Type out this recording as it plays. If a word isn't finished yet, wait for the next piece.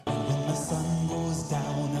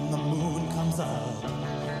up.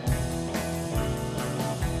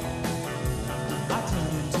 I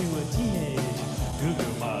turned into a teenage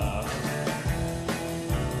goo-goo mob.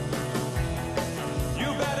 You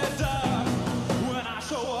better duck when I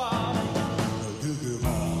show up. Goo-goo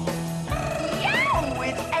mob. Yo,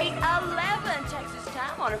 it's 8:11 Texas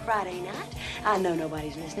time on a Friday night. I know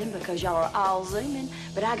nobody's listening because y'all are all zooming,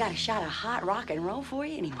 but I got a shot of hot rock and roll for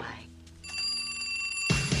you anyway.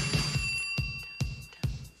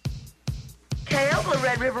 Kale, the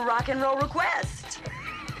Red River Rock and Roll request.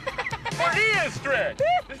 Ian Stretch!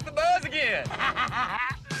 It's the buzz again!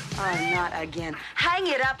 Oh, not again. Hang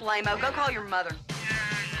it up, lame-o. Go call your mother.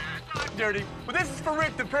 Dirty, but this is for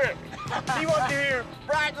Rick the Prick. He wants to hear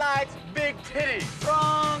bright lights, big titties.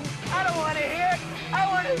 Wrong! I don't want to hear it. I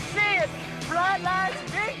want to see it. Bright lights,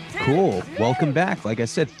 big titties. Cool. Welcome back. Like I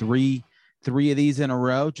said, three of these in a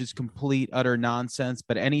row, just complete utter nonsense.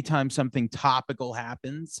 But anytime something topical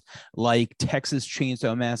happens, like Texas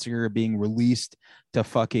Chainsaw Massacre being released to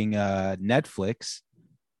fucking Netflix,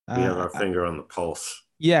 we have our finger on the pulse.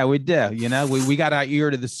 Yeah, we do. You know, we got our ear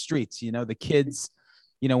to the streets. You know, the kids.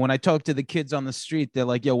 You know, when I talk to the kids on the street, they're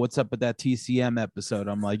like, "Yo, what's up with that TCM episode?"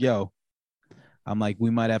 I'm like, we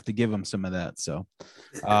might have to give them some of that. So,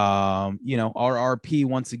 you know, RRP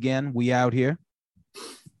once again, we out here.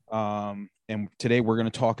 And today we're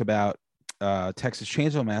going to talk about Texas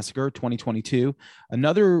Chainsaw Massacre 2022,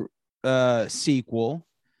 another sequel.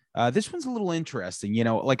 This one's a little interesting. You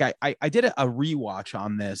know, like I did a rewatch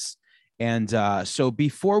on this. And so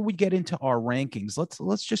before we get into our rankings,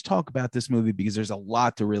 let's just talk about this movie because there's a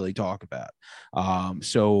lot to really talk about.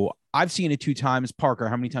 So I've seen it 2 times. Parker,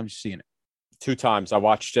 how many times have you seen it? 2 times. I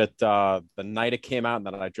watched it the night it came out, and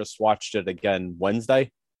then I just watched it again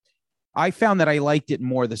Wednesday. I found that I liked it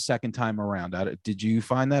more the second time around. Did you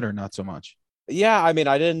find that or not so much? Yeah, I mean,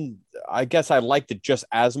 I guess I liked it just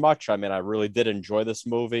as much. I mean, I really did enjoy this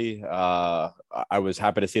movie. I was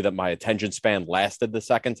happy to see that my attention span lasted the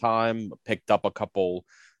second time, picked up a couple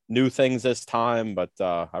new things this time, but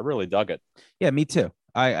I really dug it. Yeah, me too.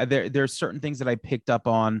 There's certain things that I picked up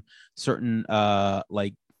on, certain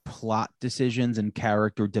like plot decisions and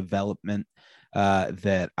character development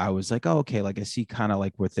that I was like, oh, okay, like I see kind of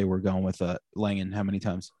like what they were going with. Langan, how many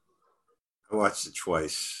times? I watched it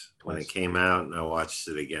twice when it came out, and I watched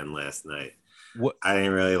it again last night. What? I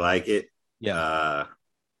didn't really like it. Yeah.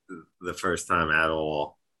 The first time at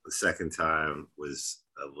all. The second time was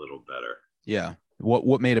a little better. Yeah.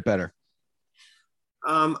 What made it better?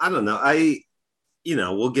 I don't know.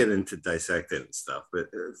 We'll get into dissecting and stuff, but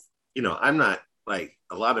I'm not like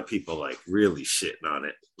a lot of people like really shitting on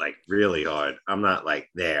it like really hard. I'm not like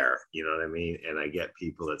there, you know what I mean? And I get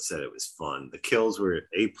people that said it was fun. The kills were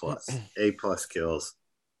A+ kills,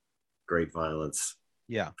 great violence.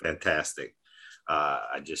 Yeah, fantastic.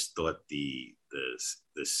 I just thought the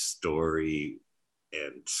story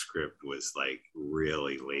and script was like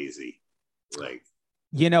really lazy. Like,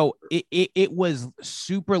 you know, it was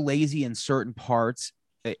super lazy in certain parts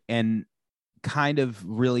and kind of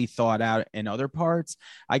really thought out in other parts.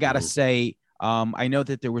 I gotta say, I know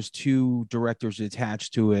that there was 2 directors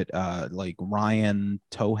attached to it, like Ryan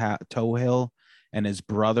Tohill and his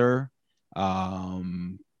brother.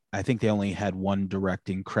 I think they only had 1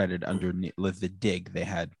 directing credit under the Dig they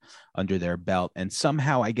had under their belt, and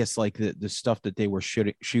somehow I guess like the stuff that they were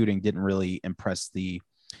shooting didn't really impress the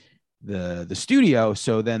studio.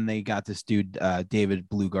 So then they got this dude David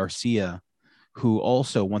Blue Garcia, who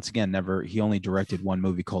also, once again, he only directed 1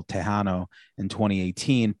 movie called Tejano in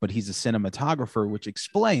 2018, but he's a cinematographer, which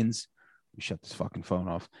explains, shut this fucking phone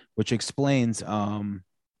off, which explains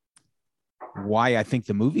why I think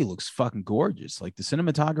the movie looks fucking gorgeous. Like the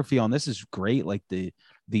cinematography on this is great. Like the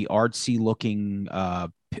artsy looking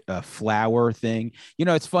flower thing. You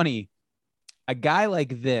know, it's funny. A guy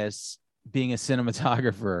like this, being a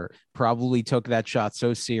cinematographer, probably took that shot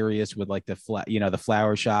so serious with like the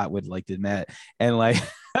flower shot with like the net, and like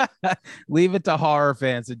leave it to horror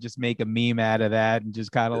fans to just make a meme out of that and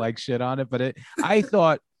just kind of like shit on it. But I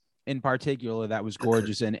thought in particular that was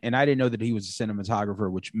gorgeous, and I didn't know that he was a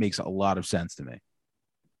cinematographer, which makes a lot of sense to me.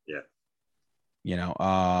 Yeah. You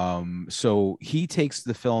know, so he takes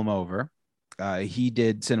the film over. He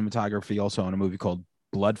did cinematography also on a movie called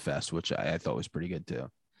Bloodfest, which I thought was pretty good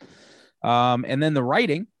too. And then the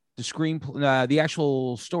writing, the screenplay, the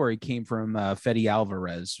actual story came from Fede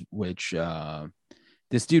Alvarez, which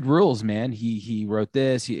this dude rules, man. He wrote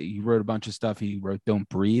this. He wrote a bunch of stuff. He wrote Don't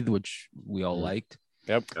Breathe, which we all liked.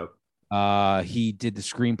 Yep. He did the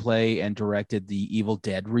screenplay and directed the Evil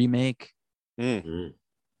Dead remake,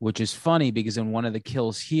 which is funny because in one of the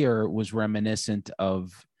kills here was reminiscent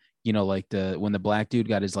of you know, like when the black dude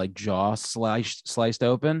got his like jaw sliced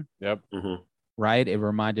open, Yep. Mhm. right? It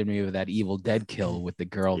reminded me of that Evil Dead kill with the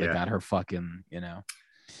girl that Yeah. got her fucking, you know.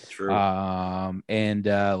 True. And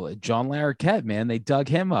John Larroquette, man, they dug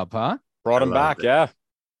him up, huh? Brought I him loved back. it. Yeah.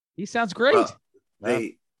 He sounds great. Well,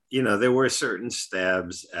 they, you know, there were certain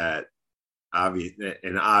stabs at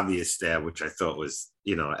an obvious stab, which I thought was,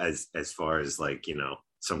 you know, as far as like, you know,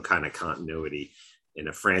 some kind of continuity in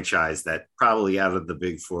a franchise that probably out of the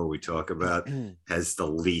big four we talk about has the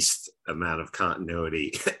least amount of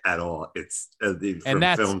continuity at all. It's from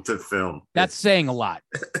that's- film to film. That's saying a lot.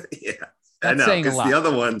 Yeah. I That's know, saying a because lot. the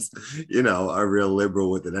other ones, you know, are real liberal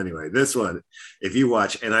with it anyway. This one, if you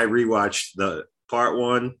watch, and I rewatched the part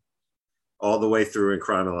one all the way through in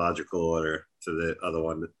chronological order to the other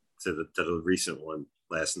one, to the recent one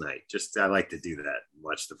last night. Just I like to do that and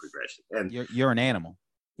watch the progression. And You're an animal.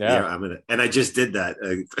 yeah, and I just did that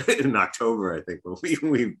in October, I think,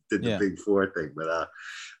 when we did the Yeah. big four thing. But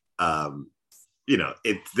you know,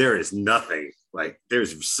 there is nothing like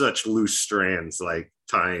there's such loose strands like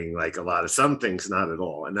tying like a lot of some things, not at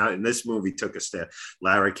all. And now in this movie took a step.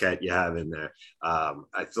 Larroquette you have in there.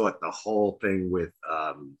 I thought the whole thing with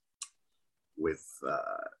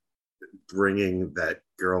bringing that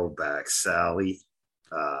girl back, Sally.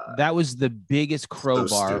 That was the biggest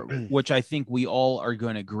crowbar, stupid. which I think we all are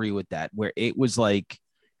going to agree with that, where it was like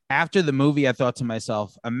after the movie, I thought to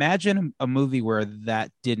myself, imagine a movie where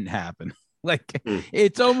that didn't happen. Like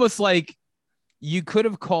it's almost like you could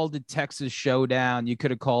have called it Texas Showdown. You could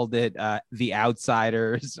have called it The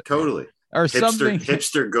Outsiders. Totally. Or something.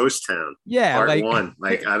 Hipster Ghost Town. Yeah. Part like, one.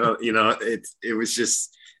 Like, I don't, you know, it was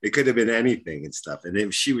just, it could have been anything and stuff.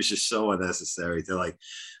 And she was just so unnecessary to like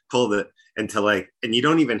pull the, and to like, and you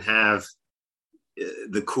don't even have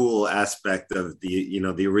the cool aspect of the, you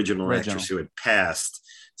know, the original actress who had passed.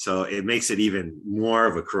 So it makes it even more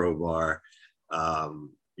of a crowbar.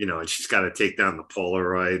 You know, and she's got to take down the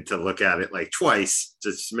Polaroid to look at it like twice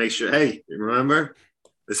just to make sure, hey, remember?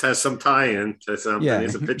 This has some tie-in to something. Yeah.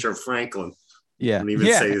 There's a picture of Franklin. Yeah. Didn't even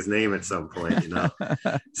say his name at some point, you know.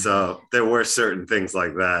 So there were certain things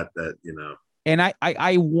like that, you know. And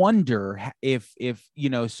I wonder if you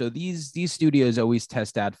know, so these studios always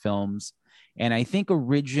test out films, and I think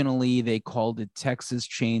originally they called it Texas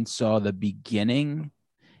Chainsaw the Beginning,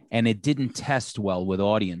 and it didn't test well with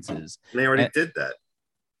audiences. And they already did that.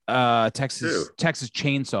 Texas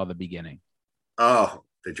Chainsaw the Beginning. Oh,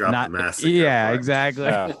 they dropped the massacre. Yeah, part. exactly.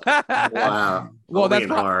 Wow. Well, Only in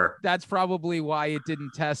horror. that's probably why it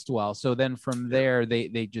didn't test well. So then from there,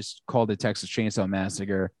 they just called it Texas Chainsaw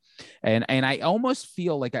Massacre. And I almost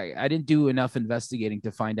feel like I didn't do enough investigating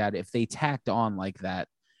to find out if they tacked on like that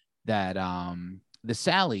the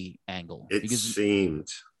Sally angle. It seemed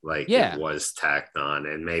like it was tacked on,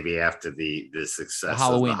 and maybe after the success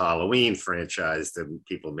of the Halloween franchise, then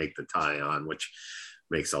people make the tie on, which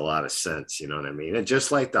makes a lot of sense. You know what I mean? And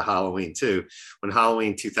just like the Halloween too, when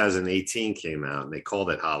Halloween 2018 came out, and they called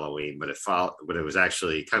it Halloween, but it was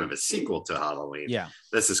actually kind of a sequel to Halloween. Yeah,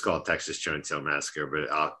 this is called Texas Chainsaw Massacre, but it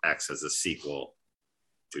acts as a sequel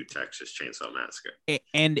to Texas Chainsaw Massacre.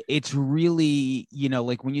 And it's really, you know,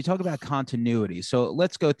 like when you talk about continuity, so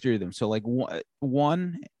let's go through them. So like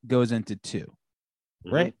one goes into two,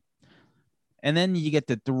 right? And then you get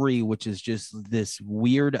to three, which is just this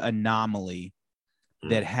weird anomaly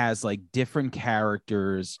that has like different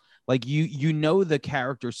characters. Like you know the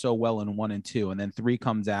character so well in 1 and 2, and then 3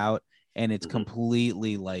 comes out and it's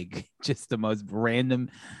completely like just the most random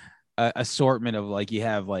assortment of like, you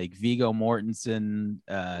have like Viggo Mortensen,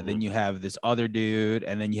 then you have this other dude,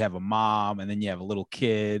 and then you have a mom, and then you have a little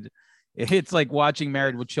kid. It's like watching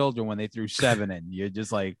Married with Children when they threw 7 in. You're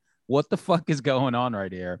just like, what the fuck is going on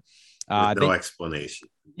right here? No explanation.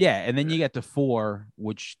 Yeah, and then you get to 4,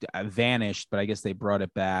 which vanished, but I guess they brought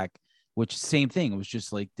it back, which same thing. It was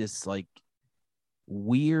just like this like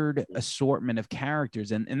weird assortment of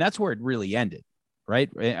characters, and that's where it really ended. Right.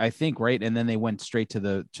 I think. Right. And then they went straight to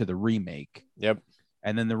the remake. Yep.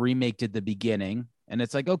 And then the remake did the beginning. And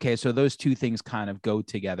it's like, okay, so those two things kind of go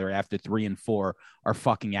together after 3 and 4 are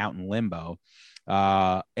fucking out in limbo.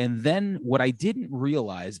 And then what I didn't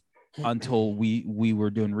realize until we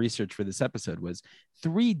were doing research for this episode was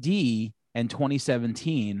 3D and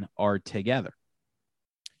 2017 are together.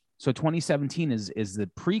 So 2017 is the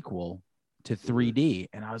prequel to 3D.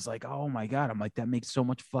 And I was like, oh my God. I'm like, that makes so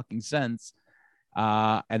much fucking sense.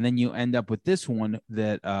 And then you end up with this one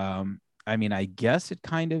that, I mean, I guess it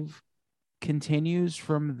kind of continues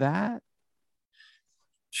from that.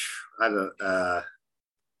 I don't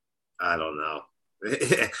know.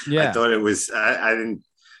 Yeah. I thought it was, I didn't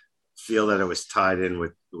feel that it was tied in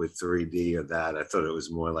with 3D or that. I thought it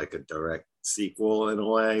was more like a direct sequel in a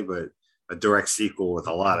way, but a direct sequel with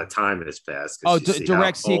a lot of time has passed. Oh,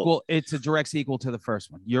 direct sequel. It's a direct sequel to the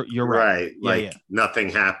first one. You're right. Like nothing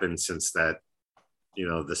happened since that.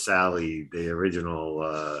 The Sally, the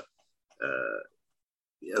original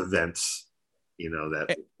events.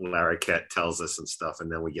 That Larroquette tells us and stuff,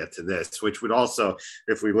 and then we get to this, which would also,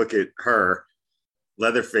 if we look at her,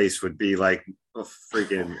 Leatherface would be like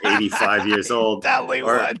freaking 85 years old.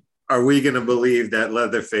 Are we going to believe that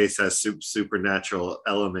Leatherface has supernatural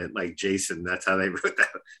element like Jason? That's how they wrote that.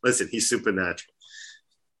 Listen, he's supernatural.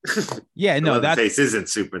 Yeah, no, Leatherface isn't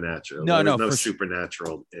supernatural. No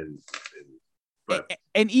supernatural but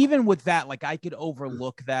and even with that, like I could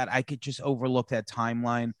overlook that. I could just overlook that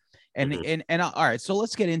timeline. And all right, so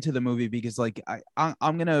let's get into the movie because like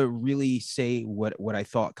I'm gonna really say what I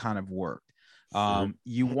thought kind of worked.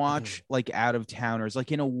 You watch like Out of Towners,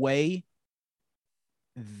 like in a way,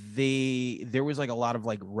 there was like a lot of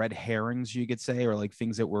like red herrings, you could say, or like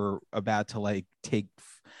things that were about to like take,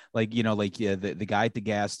 like the guy at the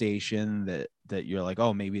gas station that you're like,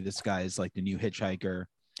 oh, maybe this guy is like the new hitchhiker.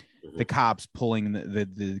 The cops pulling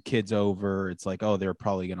the kids over, it's like, oh, they're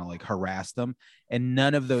probably gonna like harass them, and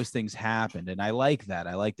none of those things happened. And I like that.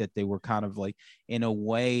 I like that they were kind of like, in a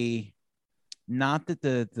way, not that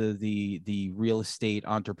the real estate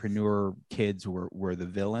entrepreneur kids were the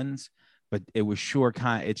villains, but it was sure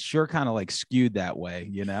kind of like skewed that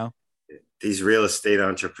way, These real estate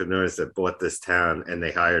entrepreneurs that bought this town and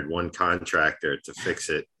they hired one contractor to fix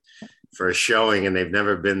it for a showing, and they've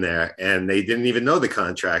never been there, and they didn't even know the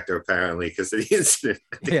contractor apparently because of the incident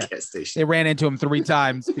at the gas station. They ran into him 3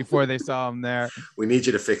 times before they saw him there. We need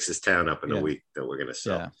you to fix this town up in a week that we're gonna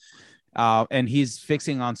sell. And he's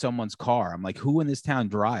fixing on someone's car. I'm like, who in this town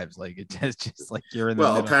drives? Like, it's just like you're in the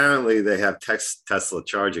middle. Apparently they have Tesla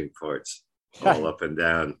charging ports all up and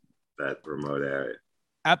down that remote area.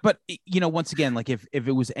 But once again, like if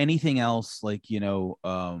it was anything else, like too,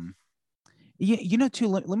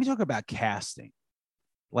 let me talk about casting.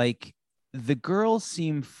 Like the girls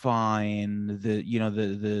seem fine.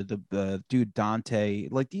 The dude Dante,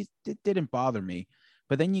 like these didn't bother me.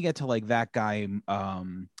 But then you get to like that guy,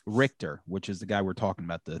 Richter, which is the guy we're talking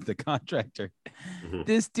about, the contractor. Mm-hmm.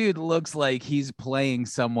 This dude looks like he's playing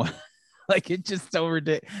someone. Like it's just so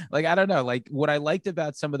ridiculous. Like, I don't know. Like what I liked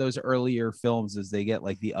about some of those earlier films is they get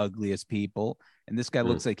like the ugliest people. And this guy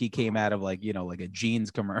looks like he came out of like, like a jeans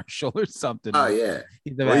commercial or something. Oh yeah.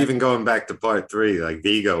 Well, even going back to part 3, like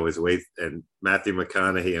Vigo is and Matthew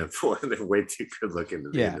McConaughey and 4, they're way too good looking to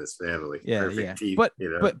be in this family. Yeah. Perfect teeth, but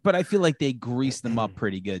I feel like they greased them up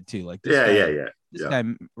pretty good too. Like this This guy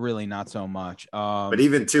really not so much. But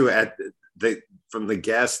even too from the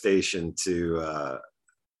gas station to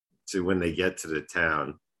when they get to the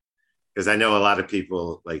town, because I know a lot of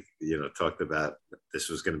people talked about this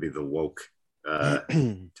was going to be the woke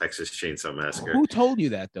Texas Chainsaw Massacre. Who told you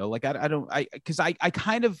that though? Like I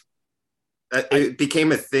kind of it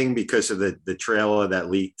became a thing because of the trailer that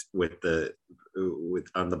leaked on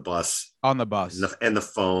the bus and the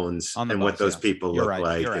phones and what those people look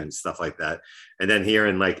like and stuff like that. And then here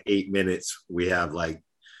in like 8 minutes we have like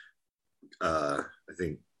I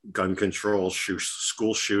think gun control,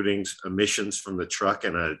 school shootings, emissions from the truck,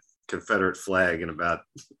 and a Confederate flag in about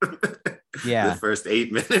the first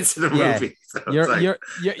 8 minutes of the movie. So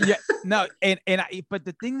but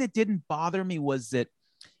the thing that didn't bother me was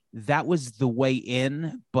that was the way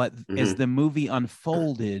in, but as the movie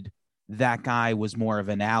unfolded, that guy was more of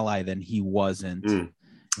an ally than he wasn't.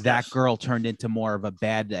 That girl turned into more of a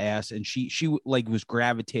badass, and she like was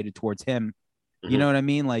gravitated towards him. You know what I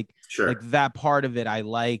mean? Like, like that part of it I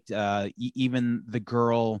liked. Even the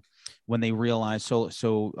girl, when they realized, when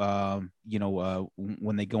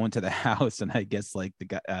they go into the house, and I guess like the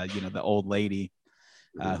guy, the old lady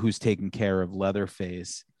who's taking care of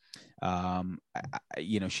Leatherface,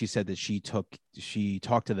 she said that she talked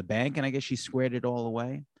to the bank, and I guess she squared it all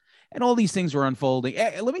away, and all these things were unfolding.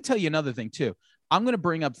 Let me tell you another thing too. I'm going to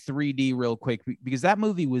bring up 3D real quick because that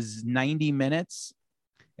movie was 90 minutes.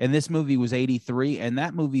 And this movie was 83, and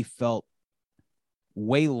that movie felt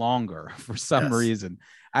way longer for some reason.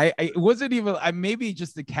 It wasn't even, maybe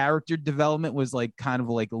just the character development was like kind of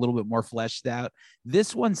like a little bit more fleshed out.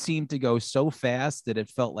 This one seemed to go so fast that it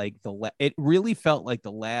felt like it really felt like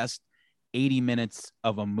the last 80 minutes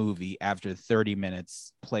of a movie after 30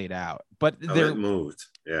 minutes played out. But it moved.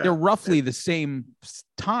 Yeah. They're roughly the same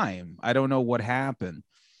time. I don't know what happened.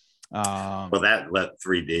 That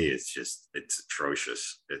 3D is just, it's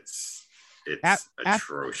atrocious. It's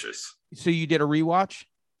atrocious. So you did a rewatch?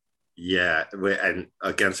 Yeah, and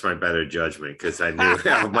against my better judgment, because I knew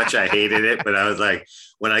how much I hated it. But I was like,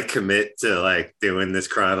 when I commit to like doing this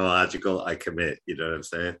chronological, I commit. You know what I'm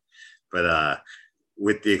saying? But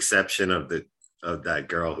with the exception of that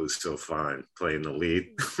girl who's so fine playing the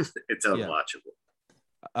lead, it's unwatchable.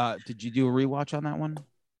 Did you do a rewatch on that one?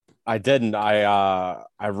 I didn't. I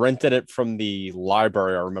rented it from the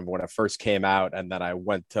library. I remember when it first came out, and then I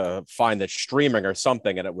went to find it streaming or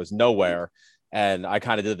something, and it was nowhere. And I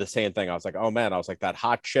kind of did the same thing. I was like, oh man, I was like that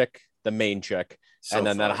hot chick, the main chick, So and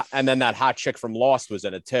then that hot chick from Lost was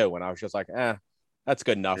in it too. And I was just like, that's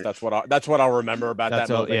good enough. That's what I'll remember about that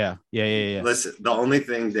movie. Yeah. Listen, the only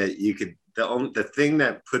thing that you could the thing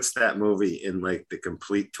that puts that movie in like the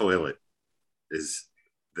complete toilet is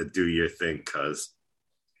the "Do Your Thing," cuz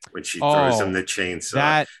when she throws him the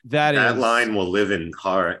chainsaw. That line will live in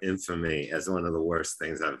horror infamy as one of the worst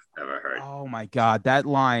things I've ever heard. Oh my God, that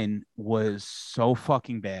line was so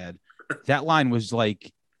fucking bad. That line was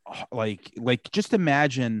like just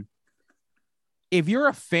imagine if you're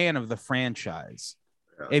a fan of the franchise,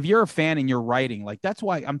 if you're a fan and you're writing, like that's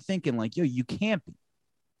why I'm thinking like, yo, you can't be.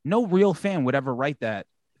 No real fan would ever write that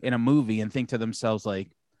in a movie and think to themselves like,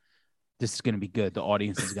 this is going to be good. The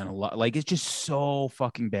audience is going to love. Like it's just so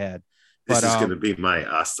fucking bad. This is going to be my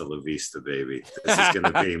hasta la vista, baby. This is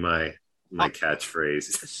going to be my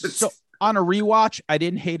catchphrase. So on a rewatch, I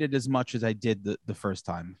didn't hate it as much as I did the first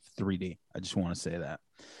time 3D. I just want to say that.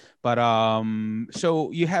 But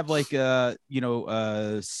so you have like Sarah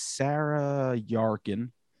Yarkin,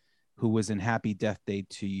 who was in Happy Death Day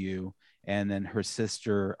to You, and then her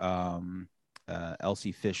sister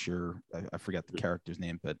Elsie Fisher. I forgot the character's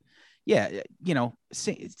name, but yeah,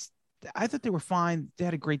 I thought they were fine. They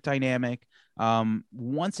had a great dynamic.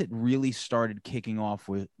 Once it really started kicking off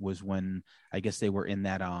was when I guess they were in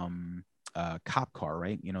that cop car,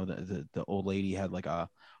 right? You know, the old lady had like a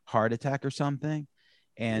heart attack or something.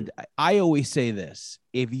 And I always say this: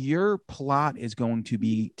 if your plot is going to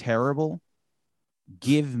be terrible,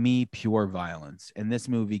 give me pure violence. And this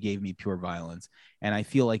movie gave me pure violence. And I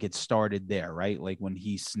feel like it started there, right? Like when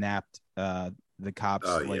he snapped the cop's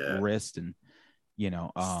wrist and,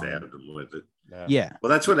 stabbed him with it. Yeah. Well,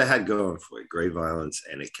 that's what it had going for it. Great violence.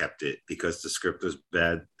 And it kept it, because the script was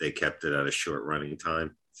bad, they kept it at a short running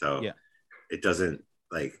time. So it doesn't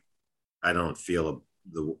like, I don't feel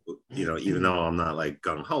even though I'm not like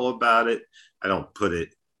gung-ho about it, I don't put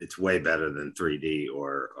it, it's way better than 3D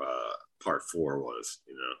or Part 4 was,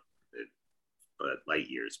 but light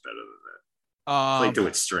years better than that. Play to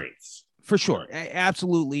its strengths. For sure.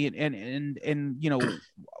 Absolutely. And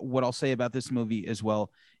what I'll say about this movie as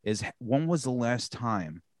well is when was the last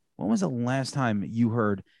time you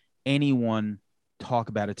heard anyone talk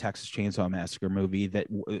about a Texas Chainsaw Massacre movie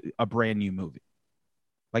a brand new movie?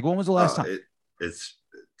 Like when was the last time? It's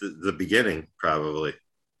the beginning, probably.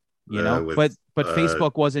 But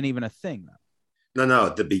Facebook wasn't even a thing though. No,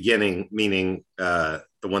 the beginning, meaning the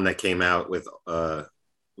one that came out with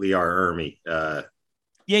Lee R. Ermey.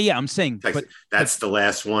 Yeah, I'm saying, that's the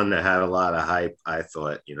last one that had a lot of hype. I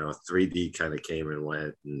thought, 3D kind of came and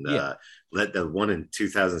went, and let the one in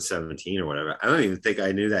 2017 or whatever. I don't even think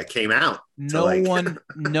I knew that came out. No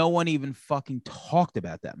one even fucking talked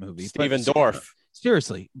about that movie. Stephen Dorff.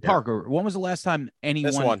 Seriously, Parker, when was the last time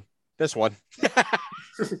anyone? This one.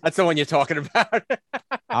 That's the one you're talking about.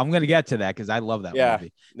 I'm gonna get to that because I love that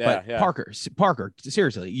movie. But Parker,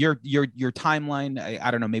 seriously, your timeline.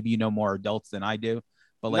 I don't know. Maybe you know more adults than I do.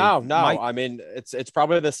 But like, I mean, it's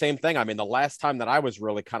probably the same thing. I mean, the last time that I was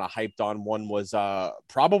really kind of hyped on one was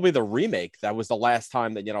probably the remake. That was the last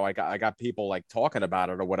time that I got people like talking about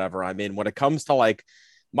it or whatever. I mean, when it comes to like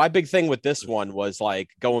my big thing with this one was like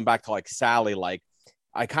going back to like Sally, like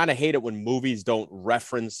I kind of hate it when movies don't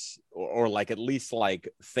reference or like at least like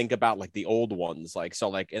think about like the old ones. Like, so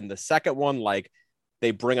like in the second one, like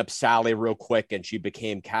they bring up Sally real quick and she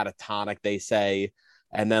became catatonic, they say.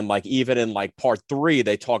 And then like even in like part 3,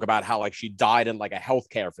 they talk about how like she died in like a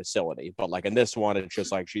healthcare facility. But like in this one, it's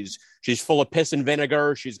just like she's full of piss and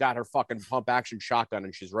vinegar. She's got her fucking pump action shotgun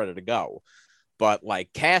and she's ready to go. But like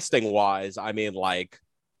casting wise,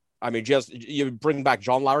 just you bring back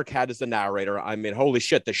John Larroquette as the narrator. I mean, holy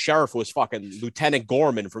shit, the sheriff was fucking Lieutenant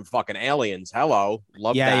Gorman from fucking Aliens. Hello,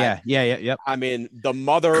 love that. Yeah. Yep. I mean, the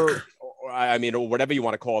mother, or whatever you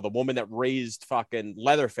want to call her, the woman that raised fucking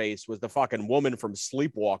Leatherface was the fucking woman from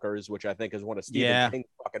Sleepwalkers, which I think is one of Stephen King's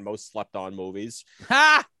fucking most slept on movies.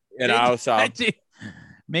 Ha! So.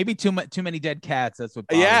 Maybe too many dead cats. That's what.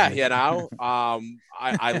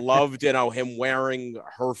 I loved him wearing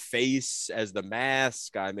her face as the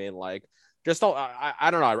mask. I mean, like just don't. I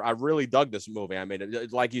don't know. I really dug this movie. I mean,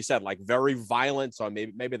 like you said, like very violent. So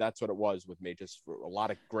maybe that's what it was with me. Just a lot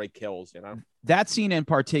of great kills. You know, that scene in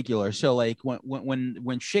particular. So like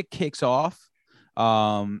when shit kicks off,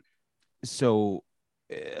 so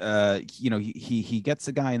you know, he gets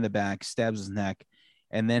the guy in the back, stabs his neck,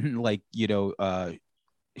 and then like, you know,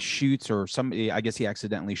 shoots, or somebody, I guess he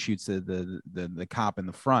accidentally shoots the cop in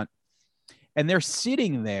the front. And they're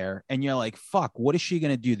sitting there, and you're like, fuck, what is she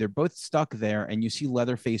going to do? They're both stuck there, and you see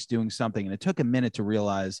Leatherface doing something. And it took a minute to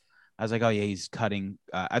realize. I was like, oh, yeah, he's cutting.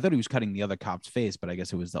 I thought he was cutting the other cop's face, but I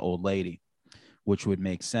guess it was the old lady, which would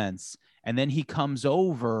make sense. And then he comes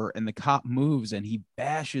over, and the cop moves, and he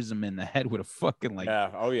bashes him in the head with a fucking like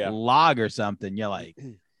log or something. You're like,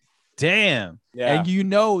 damn. Yeah. And you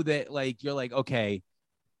know that, like, you're like, okay,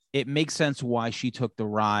 it makes sense why she took the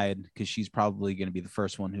ride, because she's probably going to be the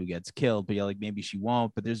first one who gets killed, but you're like, maybe she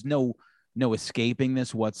won't, but there's no escaping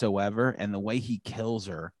this whatsoever. And the way he kills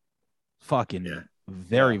her, fucking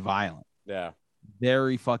very violent. Yeah.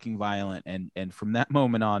 Very fucking violent. And from that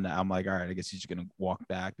moment on, I'm like, all right, I guess he's going to walk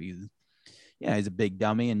back, because he's a big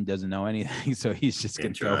dummy and doesn't know anything. So he's just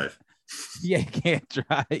going to drive. Yeah, he can't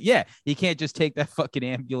drive. Yeah, he can't just take that fucking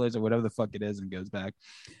ambulance or whatever the fuck it is and goes back.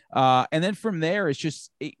 And then from there, it's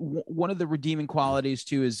just one of the redeeming qualities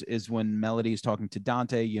too is when Melody is talking to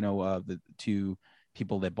Dante. You know, the two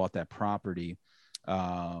people that bought that property.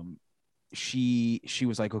 She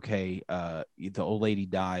was like, okay, the old lady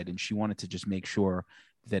died, and she wanted to just make sure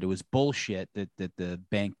that it was bullshit that the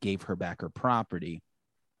bank gave her back her property,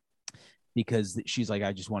 because she's like,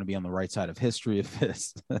 I just want to be on the right side of history of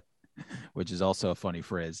this. Which is also a funny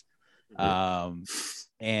phrase.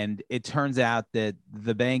 And it turns out that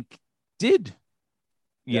the bank did,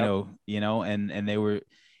 you know, and they were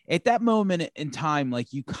at that moment in time,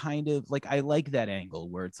 like, you kind of like, I like that angle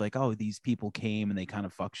where it's like, oh, these people came and they kind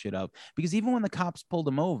of fuck shit up, because even when the cops pulled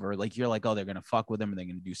them over, like, you're like, oh, they're going to fuck with them, and they're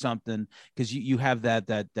going to do something. Cause you have that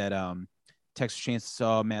Texas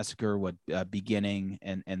Chainsaw Massacre, beginning,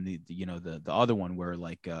 and the you know, the other one where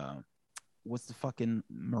like, what's the fucking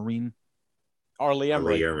Marine? R. Lee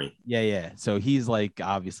Ermey. Yeah. So he's like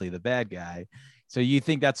obviously the bad guy. So you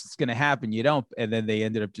think that's what's gonna happen. You don't, and then they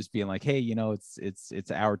ended up just being like, hey, you know,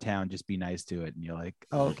 it's our town. Just be nice to it. And you're like,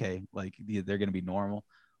 oh, okay, like they're gonna be normal.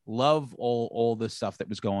 Love all the stuff that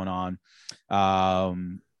was going on.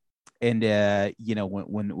 And you know,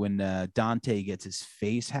 when Dante gets his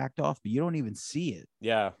face hacked off, but you don't even see it.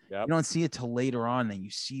 Yeah. You don't see it till later on. Then you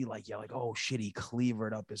see, like, you're like, oh shit, he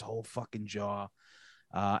cleavered up his whole fucking jaw.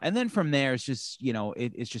 And then from there, it's just, you know,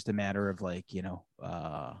 it's just a matter of like, you know,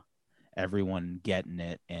 everyone getting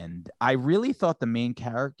it. And I really thought the main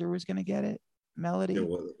character was gonna get it, Melody. Yeah,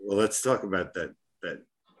 well, let's talk about that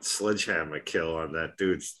sledgehammer kill on that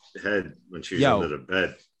dude's head when she was under the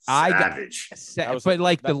bed. Savage. But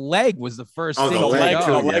like the leg was the first thing. The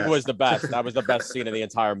leg was the best. That was the best scene in the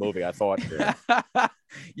entire movie, I thought. Yeah.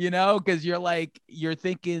 You know, because you're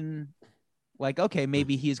thinking like, okay,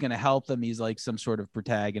 maybe he's gonna help them. He's like some sort of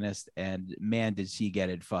protagonist, and man, did she get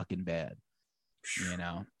it fucking bad. You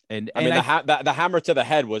know, and I mean, the hammer to the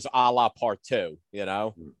head was a la Part 2. You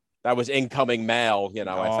know. That was incoming mail, you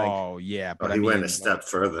know, I think. Oh, yeah. But he went a step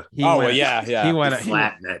further. He went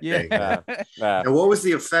flattened that thing. Yeah. And what was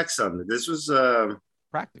the effects on it? This was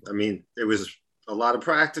practical. I mean, it was a lot of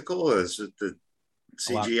practical. Is it the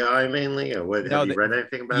CGI mainly? Or what? Have you read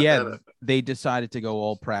anything about that? Yeah, they decided to go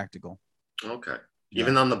all practical. Okay.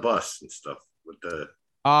 Even on the bus and stuff with the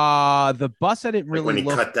bus, I didn't really when he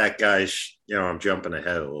cut that guy's, you know, I'm jumping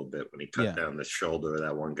ahead a little bit, when he cut down the shoulder of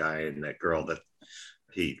that one guy and that girl that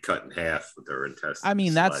he cut in half with their intestines. I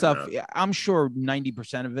mean, that stuff, I'm sure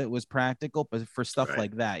 90% of it was practical, but for stuff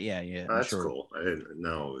like that, yeah. That's cool. I didn't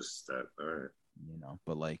know it was that. All right. You know,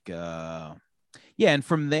 but like, and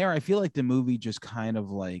from there, I feel like the movie just kind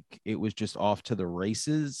of like, it was just off to the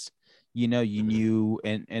races. You know, you knew,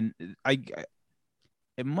 and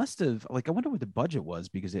it must have, like, I wonder what the budget was,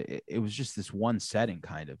 because it was just this one setting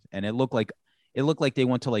kind of, and it looked like they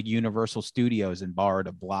went to like Universal Studios and borrowed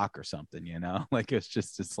a block or something, you know, like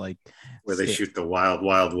it's like where they shoot the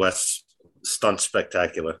Wild West stunt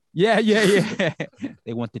spectacular. Yeah.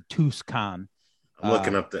 They went to Tucson. I'm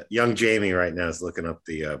looking up young Jamie right now is looking up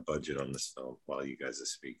the budget on this film while you guys are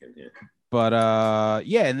speaking here. But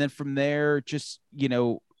and then from there, just, you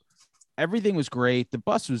know, everything was great. The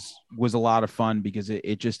bus was a lot of fun, because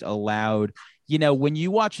it just allowed, you know, when you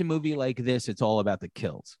watch a movie like this, it's all about the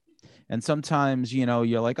kills. And sometimes, you know,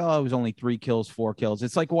 you're like, oh, it was only 3 kills, 4 kills.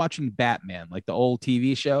 It's like watching Batman, like the old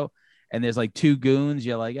TV show, and there's like 2 goons.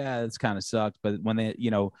 You're like, it's kind of sucked. But when they,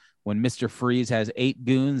 you know, when Mr. Freeze has 8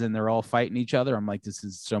 goons and they're all fighting each other. I'm like, this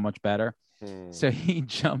is so much better. So he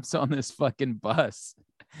jumps on this fucking bus,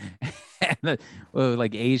 and the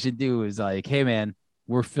like Asian dude is like, "Hey man,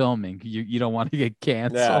 we're filming. You don't want to get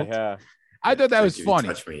canceled." Yeah. I thought that was If you funny.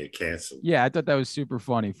 touch me, you're canceled. Yeah, I thought that was super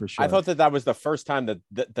funny for sure. I thought that was the first time that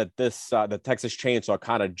this the Texas Chainsaw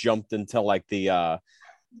kind of jumped into like the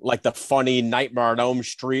funny Nightmare on Elm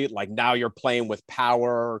Street. Like now you're playing with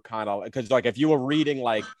power, kind of, because like if you were reading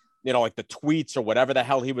like, you know, like the tweets or whatever the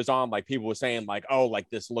hell he was on, like people were saying like, oh, like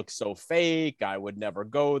this looks so fake. I would never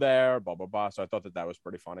go there, blah, blah, blah. So I thought that was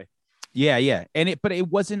pretty funny. Yeah. But it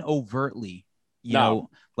wasn't overtly, you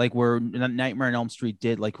know, like where Nightmare on Elm Street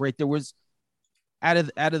did. Like, right, there was out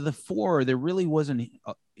of the 4, there really wasn't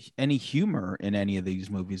any humor in any of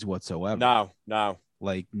these movies whatsoever. No.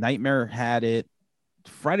 Like Nightmare had it.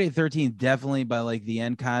 Friday the 13th definitely, by like the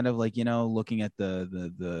end, kind of like, you know, looking at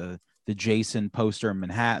the Jason poster in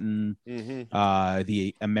Manhattan,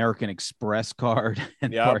 the American Express card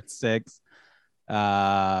in part 6,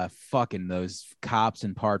 fucking those cops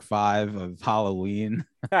in part 5 of Halloween.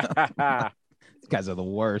 These guys are the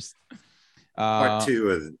worst. Part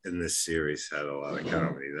 2 in this series had a lot of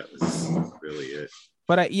comedy. That was really it.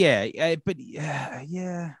 But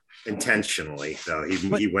yeah. Intentionally, though,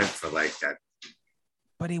 he went for like that.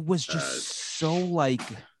 But it was just so like,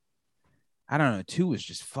 I don't know. 2 was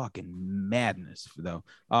just fucking madness, though.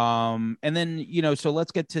 And then, you know, so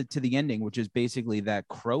let's get to the ending, which is basically that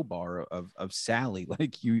crowbar of Sally.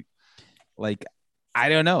 Like, I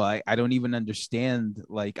don't know. I don't even understand.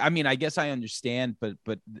 Like, I mean, I guess I understand, but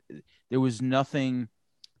there was nothing.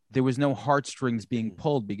 There was no heartstrings being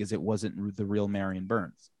pulled because it wasn't the real Marion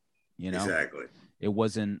Burns. You know, exactly. It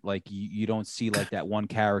wasn't like you don't see like that one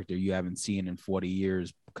character you haven't seen in 40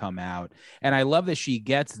 years come out. And I love that she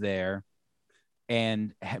gets there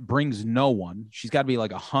and brings no one. She's got to be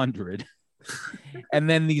like 100. And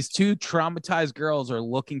then these 2 traumatized girls are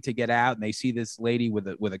looking to get out, and they see this lady with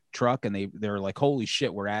a truck, and they're like, holy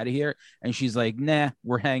shit, we're out of here. And she's like, nah,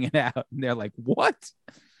 we're hanging out. And they're like, what?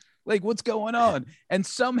 Like, what's going on? And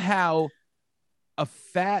somehow a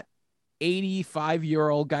fat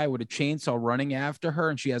 85-year-old guy with a chainsaw running after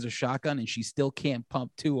her, and she has a shotgun, and she still can't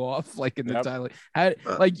pump 2 off, like in the title.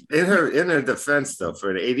 Like in her defense, though,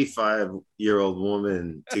 for an 85-year-old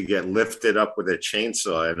woman to get lifted up with a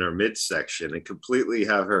chainsaw in her midsection and completely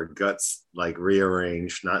have her guts like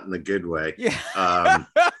rearranged, not in the good way,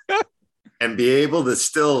 and be able to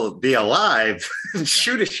still be alive and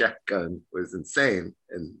shoot a shotgun was insane.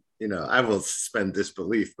 And you know, I will suspend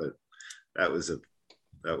disbelief, but that was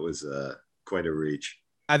quite a reach.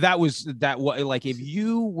 Like if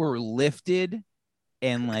you were lifted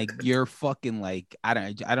and like you're fucking like, I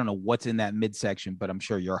don't know what's in that midsection, but I'm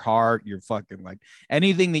sure your heart, you're fucking like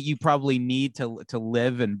anything that you probably need to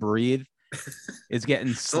live and breathe is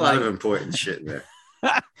getting a lot of important shit in there.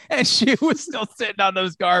 And she was still sitting on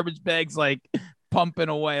those garbage bags, like pumping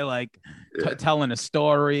away, like telling a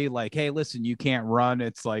story like, hey, listen, you can't run.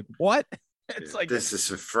 It's like, what? It's like, this is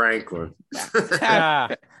for Franklin. how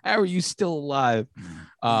are you still alive?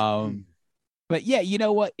 But yeah, you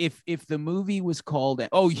know what? If the movie was called,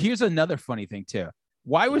 here's another funny thing too.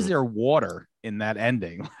 Why was there water in that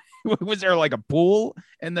ending? Was there like a pool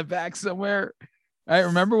in the back somewhere? I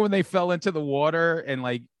remember when they fell into the water and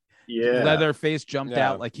like Leatherface jumped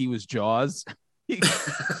out like he was Jaws.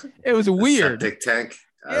 It was weird. Septic tank.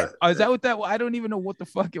 Is that what that? I don't even know what the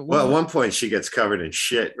fuck it was. Well, at one point she gets covered in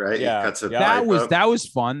shit, right? Yeah, that was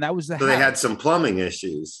fun. That was so they had some plumbing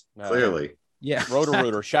issues, clearly. Yeah,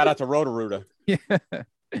 Roto-Rooter. Shout out to Roto-Rooter. Yeah,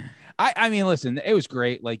 I mean, listen, it was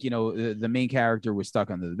great. Like, you know, the main character was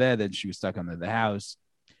stuck under the bed, then she was stuck under the house.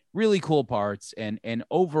 Really cool parts, and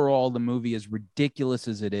overall, the movie, as ridiculous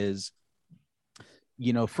as it is,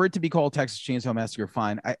 you know, for it to be called Texas Chainsaw Massacre,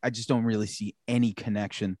 fine. I just don't really see any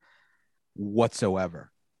connection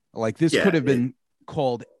whatsoever. Like this could have been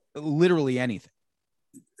called literally anything.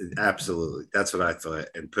 Absolutely, that's what I thought,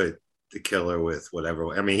 and put the killer with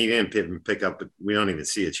whatever. I mean, he didn't pick up. We don't even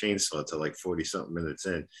see a chainsaw until like 40 something minutes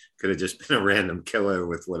in. Could have just been a random killer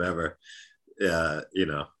with whatever. You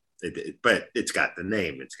know, but it's got the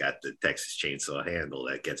name. It's got the Texas Chainsaw handle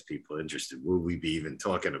that gets people interested. Would we be even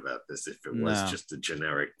talking about this if it was just a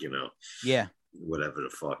generic, you know? Yeah. Whatever the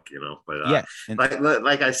fuck, you know. But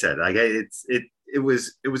like I said, like it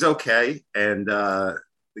was okay, and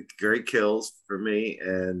great kills for me,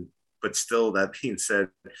 but still, that being said,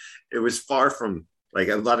 it was far from, like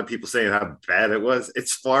a lot of people saying how bad it was.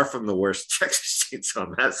 It's far from the worst Texas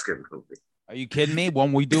Chainsaw Massacre movie. Are you kidding me?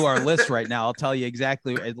 When we do our list right now, I'll tell you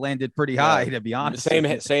exactly. It landed pretty high, to be honest.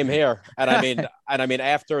 Same here. And I mean,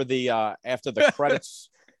 after the credits.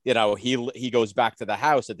 you know, he goes back to the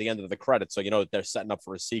house at the end of the credits. So, you know, they're setting up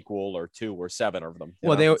for a sequel or 2 or 7 of them.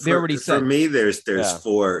 Well, they already said. For me, there's Yeah.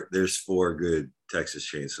 four good Texas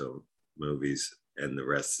Chainsaw movies, and the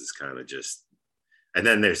rest is kind of just. And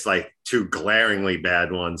then there's like 2 glaringly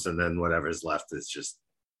bad ones, and then whatever's left is just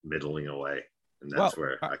middling away. And that's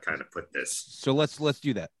where I kind of put this. So let's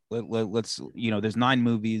do that. Let's there's 9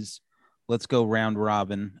 movies. Let's go round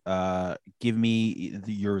robin. Give me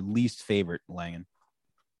your least favorite, Langan.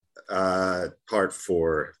 Part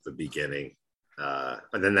 4, the beginning,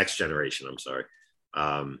 and the Next Generation. I'm sorry,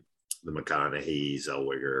 the McConaughey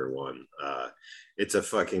Zellweger one. It's a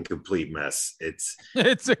fucking complete mess. It's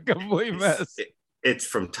a complete mess. It's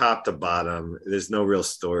from top to bottom. There's no real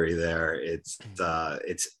story there. It's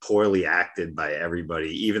poorly acted by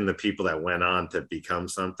everybody, even the people that went on to become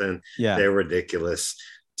something. Yeah, they're ridiculous,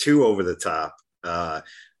 too over the top. The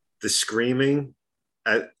screaming.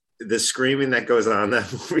 The screaming that goes on in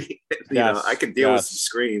that movie, I could deal with some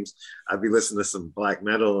screams. I'd be listening to some black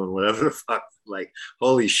metal and whatever the fuck. Like,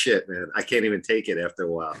 holy shit, man. I can't even take it after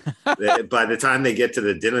a while. By the time they get to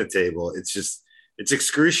the dinner table, it's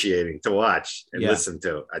excruciating to watch and listen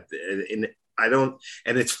to. And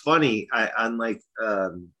it's funny. I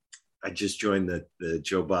just joined the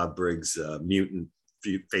Joe Bob Briggs Mutant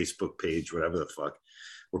Facebook page, whatever the fuck,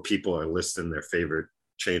 where people are listing their favorite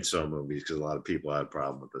Chainsaw movies, because a lot of people had a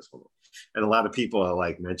problem with this one, and a lot of people are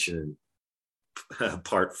like mentioning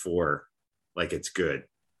part 4 like it's good.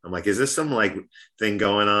 I'm like, is this some like thing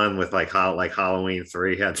going on with like Halloween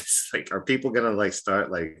 3 had this, like, are people gonna like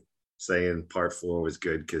start like saying part 4 was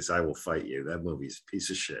good? Because I will fight you. That movie's a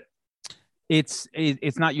piece of shit. It's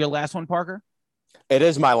not your last one, Parker? It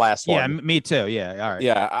is my last one. Yeah, me too. Yeah, all right.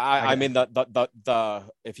 Yeah, I mean the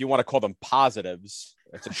if you want to call them positives,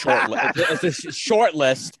 it's a short it's a short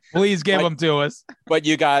list. Please give them to us. But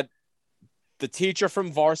you got the teacher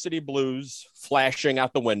from Varsity Blues flashing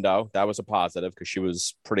out the window. That was a positive because she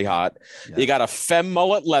was pretty hot. Yeah. You got a femme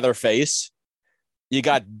mullet Leatherface. You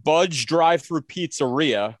got Budge Drive-Through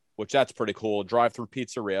Pizzeria, which that's pretty cool. Drive-Through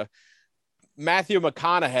Pizzeria. Matthew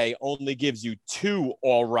McConaughey only gives you 2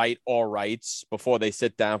 all rights before they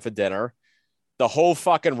sit down for dinner. The whole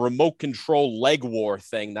fucking remote control leg war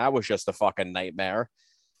thing, that was just a fucking nightmare.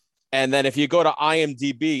 And then if you go to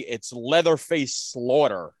IMDb, it's Leatherface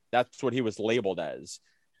Slaughter. That's what he was labeled as.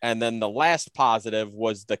 And then the last positive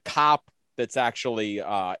was the cop that's actually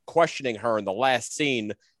questioning her in the last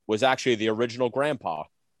scene was actually the original grandpa.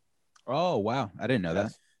 Oh, wow. I didn't know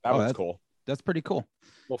that. That was cool. That's pretty cool.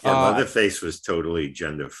 Leatherface was totally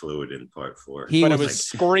gender fluid in part 4. But it was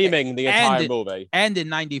screaming the entire movie. And in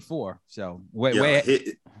 94. So way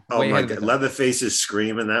oh my God. Leatherface's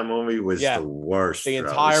scream in that movie was the worst. The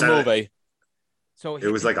entire movie. So it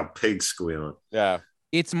was like a pig squealing. Yeah.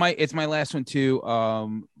 It's my last one too.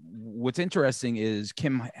 What's interesting is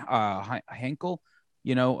Kim Henkel,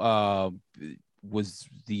 was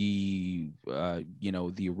the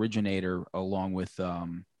the originator along with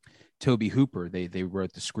Toby Hooper. They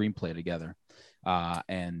wrote the screenplay together,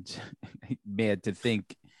 and mad to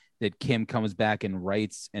think that Kim comes back and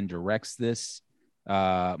writes and directs this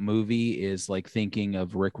movie is like thinking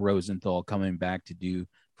of Rick Rosenthal coming back to do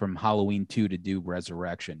from Halloween 2 to do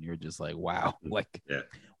Resurrection. You're just like, wow,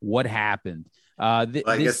 what happened? I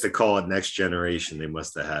guess to call it Next Generation, they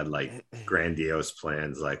must have had like grandiose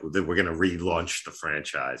plans, like we're going to relaunch the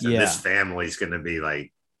franchise, and this family's going to be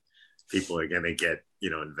like, people are going to get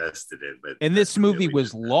invested in. But this movie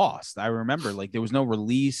was lost. I remember, like, there was no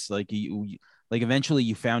release. Like eventually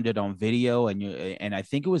you found it on video, and I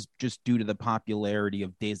think it was just due to the popularity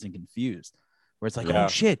of Dazed and Confused, where it's like, oh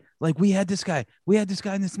shit, like we had this guy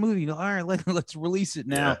in this movie. All right, let's release it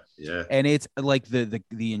now. Yeah. And it's like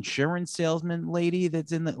the insurance salesman lady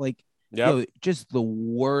that's in the just the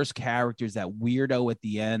worst characters. That weirdo at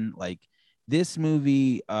the end. Like, this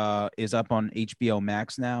movie is up on HBO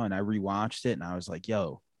Max now, and I rewatched it, and I was like,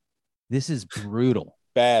 yo, this is brutal.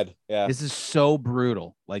 Bad. Yeah. This is so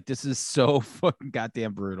brutal. Like, this is so fucking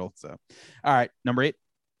goddamn brutal. So, all right, number 8.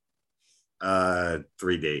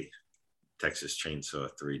 3D. Texas Chainsaw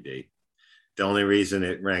 3D. The only reason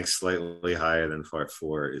it ranks slightly higher than part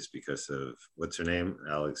 4 is because of, what's her name?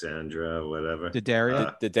 Alexandra, whatever.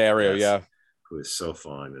 Daddario, yeah. Who is so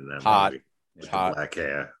fun in that hot. movie. With the black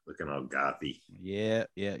hair, looking all gothy. Yeah.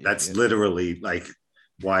 That's literally like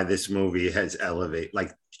why this movie has elevated,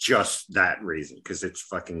 like just that reason, because it's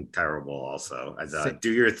fucking terrible. Also,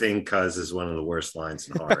 "Do Your Thing, Cuz" is one of the worst lines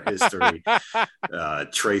in horror history.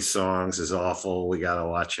 Trey Songz is awful. We gotta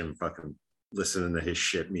watch him fucking listening to his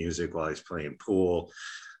shit music while he's playing pool.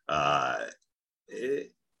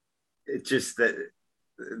 It just that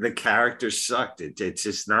the characters sucked. It's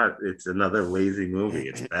just not. It's another lazy movie.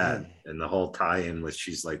 It's bad, and the whole tie-in with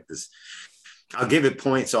she's like this. I'll give it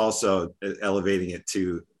points also, elevating it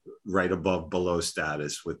to right above below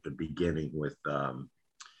status with the beginning with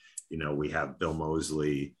we have Bill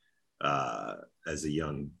Moseley as a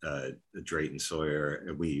young Drayton Sawyer,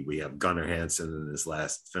 and we have Gunnar Hansen in his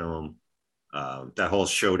last film. That whole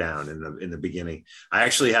showdown in the beginning, I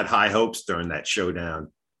actually had high hopes during that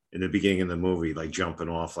showdown in the beginning of the movie, like jumping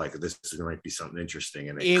off, like this might be something interesting,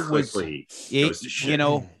 and it quickly goes to shit.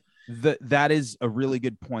 That is a really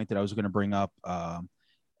good point that I was going to bring up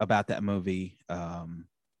about that movie.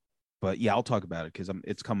 But yeah, I'll talk about it because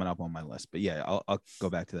it's coming up on my list. But yeah, I'll go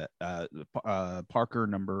back to that. Parker,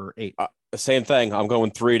 number 8. Same thing. I'm going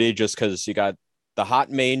 3D just because you got the hot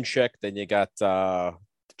main chick, then you got the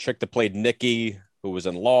chick that played Nikki, who was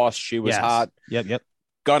in Lost. She was hot. Yep.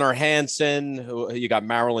 Gunnar Hansen, who you got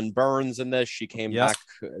Marilyn Burns in this. She came back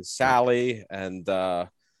as Sally, and I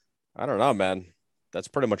don't know, man. That's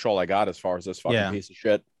pretty much all I got as far as this fucking piece of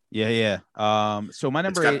shit. Yeah. So my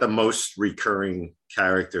number it's got 8, the most recurring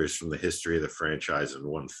characters from the history of the franchise in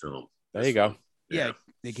one film. There you go. Yeah,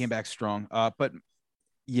 they came back strong. But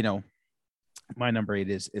my number 8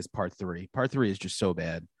 is part 3. Part 3 is just so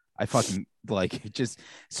bad. I fucking like just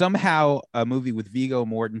somehow a movie with Viggo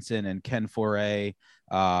Mortensen and Ken Foray,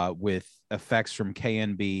 with effects from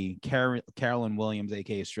KNB. Carolyn Williams,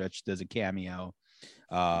 aka Stretch, does a cameo.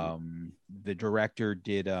 The director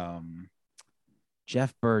did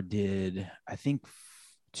Jeff Bird did, I think,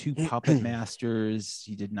 2 Puppet Masters.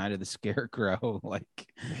 He did Night of the Scarecrow.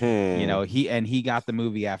 He got the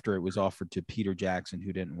movie after it was offered to Peter Jackson,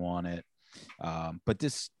 who didn't want it.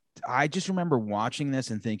 But I just remember watching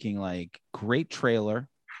this and thinking, like, great trailer,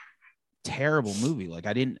 terrible movie. Like,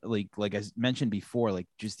 I didn't like I mentioned before, like,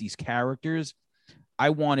 just these characters.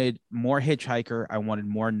 I wanted more Hitchhiker. I wanted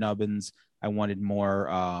more Nubbins. I wanted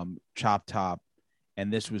more Chop Top.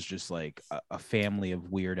 And this was just like a family of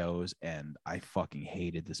weirdos, and I fucking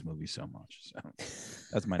hated this movie so much. So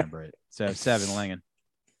that's my number 8. So 7, Langan.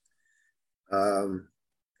 I'm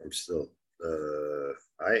still.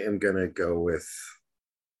 I am gonna go with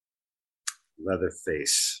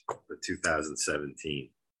Leatherface, the 2017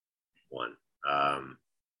 one.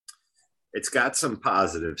 It's got some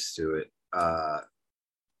positives to it,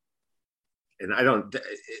 and I don't.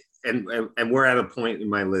 And we're at a point in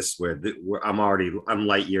my list where I'm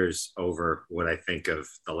light years over what I think of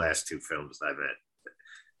the last 2 films I've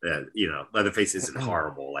had. Leatherface isn't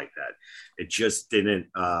horrible like that. It just didn't.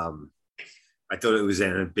 I thought it was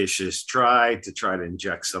an ambitious try to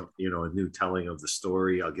inject some, a new telling of the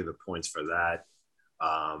story. I'll give it points for that.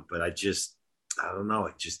 But I don't know.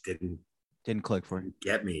 It just didn't click for you.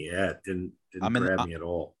 Get me. Yeah, it didn't grab me at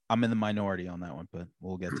all. I'm in the minority on that one, but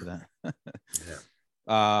we'll get to that. Yeah.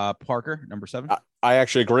 Parker, number 7. I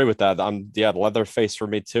actually agree with that. Leatherface for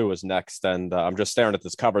me too is next, and I'm just staring at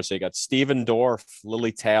this cover. So you got Steven Dorff,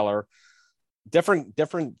 Lily Taylor, different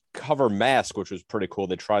cover mask, which was pretty cool.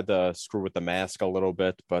 They tried to screw with the mask a little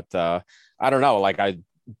bit, but I don't know. Like, I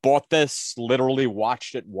bought this, literally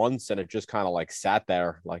watched it once, and it just kind of like sat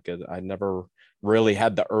there. Like, I never really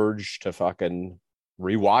had the urge to fucking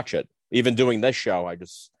rewatch it. Even doing this show, I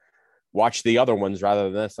just watch the other ones rather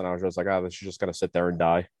than this, and I was just like, oh, this is just gonna sit there and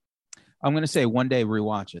die. I'm gonna say one day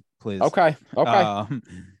rewatch it, please. Okay.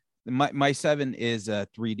 My 7 is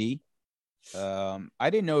 3D. I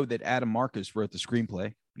didn't know that Adam Marcus wrote the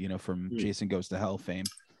screenplay, from Jason Goes to Hell fame.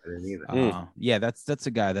 I didn't either. Yeah, that's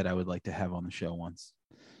a guy that I would like to have on the show once.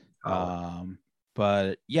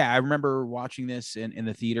 But yeah, I remember watching this in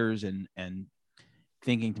the theaters and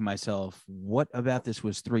thinking to myself, what about this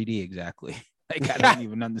was 3D exactly? Like, I don't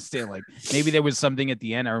even understand. Like, maybe there was something at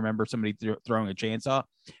the end. I remember somebody throwing a chainsaw.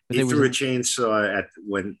 But he threw a chainsaw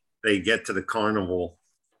when they get to the carnival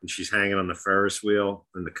and she's hanging on the Ferris wheel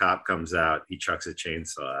and the cop comes out. He chucks a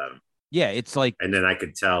chainsaw at him. Yeah, it's like, and then I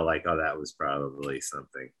could tell, like, oh, that was probably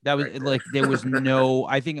something. That was right like there was no.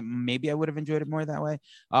 I think maybe I would have enjoyed it more that way.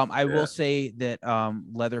 I will say that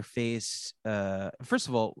Leatherface. First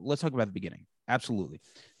of all, let's talk about the beginning. Absolutely.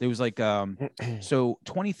 There was like, so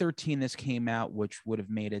 2013, this came out, which would have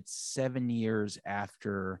made it 7 years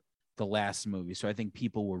after the last movie. So I think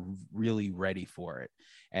people were really ready for it.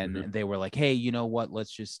 And they were like, hey, you know what?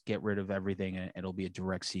 Let's just get rid of everything and it'll be a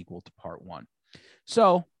direct sequel to part 1.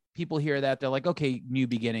 So people hear that. They're like, okay, new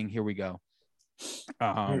beginning. Here we go.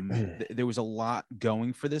 There was a lot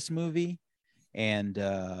going for this movie. And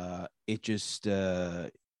it just,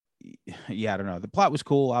 yeah, I don't know. The plot was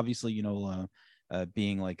cool. Obviously,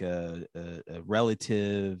 being like a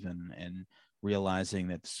relative and realizing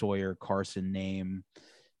that Sawyer Carson name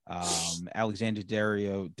Alexander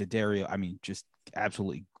Daddario, I mean, just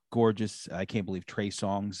absolutely gorgeous. I can't believe Trey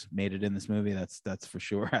Songz made it in this movie. That's for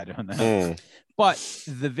sure. I don't know. But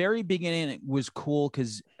the very beginning was cool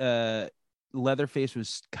because Leatherface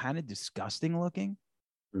was kind of disgusting looking.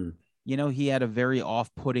 You know, he had a very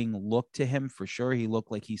off-putting look to him for sure. He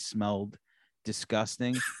looked like he smelled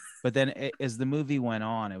disgusting. But then as the movie went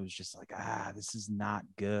on, it was just like, this is not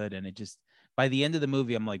good. And it just, by the end of the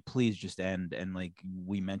movie, I'm like, please just end. And like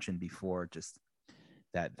we mentioned before, just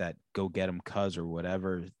that go get him cuz or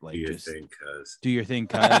whatever. Like, do your thing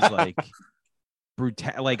cuz. Like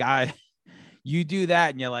brutal. Like you do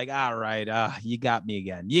that and you're like, all right, you got me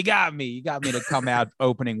again. You got me to come out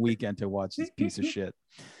opening weekend to watch this piece of shit.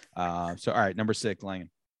 So all right, number 6,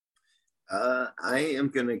 Langan. I am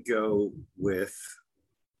gonna go with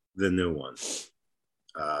the new one.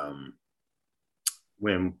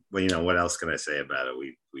 When you know, what else can I say about it?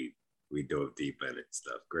 We dove deep in it.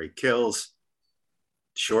 Stuff, great kills,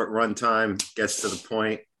 short run time, gets to the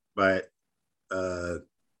point, but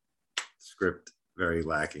script very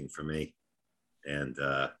lacking for me. And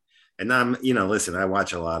I'm, you know, listen, I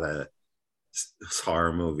watch a lot of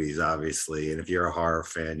horror movies, obviously, and if you're a horror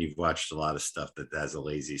fan, you've watched a lot of stuff that has a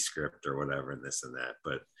lazy script or whatever and this and that.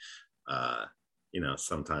 But you know,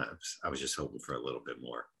 sometimes I was just hoping for a little bit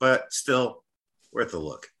more, but still worth a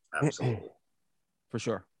look. Absolutely. For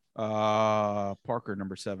sure. Parker,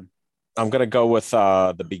 number 7. I'm going to go with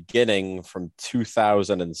the beginning from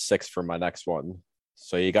 2006 for my next one.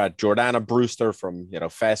 So you got Jordana Brewster from, you know,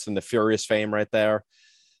 Fast and the Furious fame right there,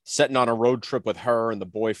 setting on a road trip with her and the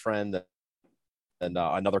boyfriend and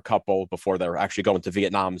another couple before they're actually going to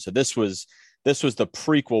Vietnam. So this was the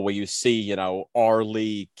prequel where you see, you know, R.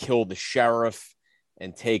 Lee kill the sheriff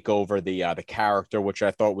and take over the character, which I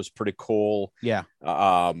thought was pretty cool. Yeah.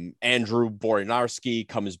 Andrew Borinarski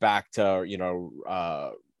comes back to, you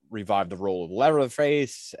know, revive the role of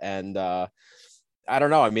Leatherface. And I don't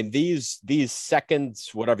know. I mean, these second,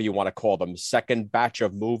 whatever you want to call them, second batch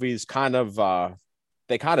of movies kind of,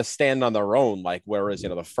 they kind of stand on their own. Like, whereas, you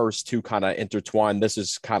know, the first two kind of intertwine, this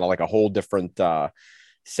is kind of like a whole different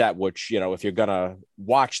set, which, you know, if you're going to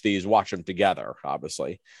watch these, watch them together,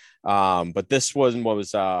 obviously. But this one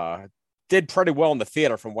was did pretty well in the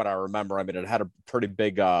theater from what I remember. I mean, it had a pretty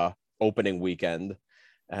big opening weekend,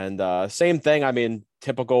 and same thing. I mean,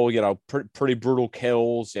 typical, you know, pretty brutal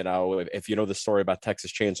kills. You know, if you know the story about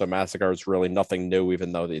Texas Chainsaw Massacre, it's really nothing new,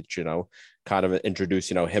 even though they, you know, kind of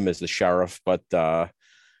introduce, you know, him as the sheriff. But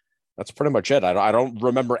that's pretty much it. I don't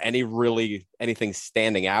remember anything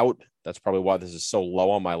standing out. That's probably why this is so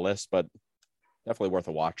low on my list, but definitely worth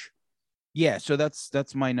a watch. Yeah, so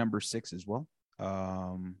that's my number 6 as well.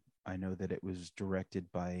 I know that it was directed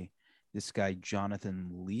by this guy Jonathan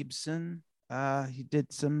Liebsen. He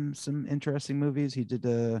did some interesting movies. He did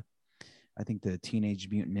I think the Teenage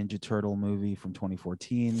Mutant Ninja Turtle movie from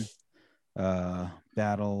 2014,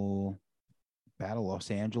 Battle Los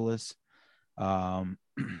Angeles.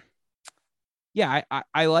 Yeah,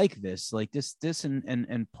 I like this. Like this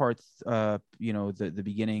and parts. You know, the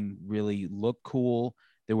beginning really looked cool.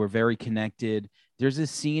 They were very connected. There's a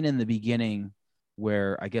scene in the beginning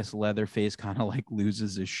where I guess Leatherface kind of like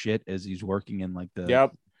loses his shit as he's working in like the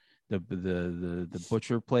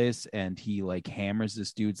butcher place, and he like hammers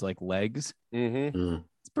this dude's like legs.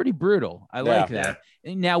 It's pretty brutal. I like that.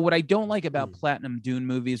 Yeah. And now, what I don't like about Platinum Dune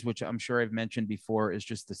movies, which I'm sure I've mentioned before, is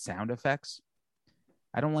just the sound effects.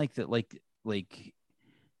 I don't like that.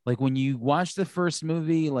 Like when you watch the first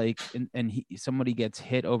movie, like and somebody gets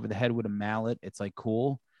hit over the head with a mallet, it's like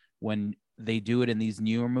cool. When they do it in these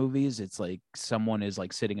newer movies, it's like someone is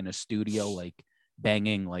like sitting in a studio, like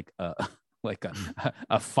banging like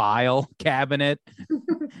a file cabinet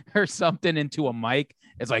or something into a mic.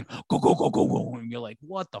 It's like go go go go go, and you're like,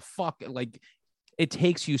 what the fuck? Like it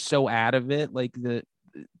takes you so out of it. Like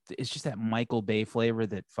it's just that Michael Bay flavor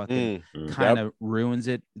that fucking kind of ruins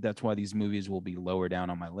it. That's why these movies will be lower down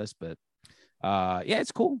on my list. But yeah,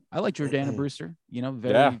 it's cool. I like Jordana Brewster, you know,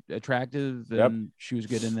 very attractive, and she was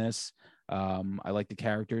good in this. I like the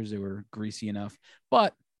characters. They were greasy enough,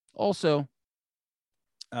 but also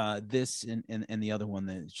this and the other one,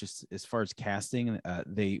 that just as far as casting,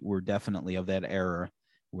 they were definitely of that era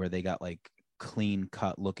where they got like clean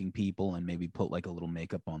cut looking people and maybe put like a little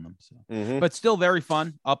makeup on them. So but still very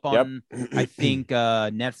fun. Up on I think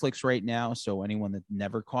Netflix right now. So anyone that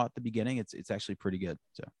never caught the beginning, it's actually pretty good.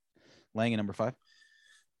 So Lang at number 5.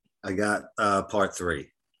 I got part 3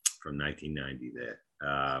 from 1990 there.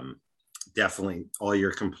 Definitely all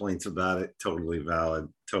your complaints about it, totally valid.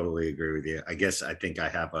 Totally agree with you. I guess I think I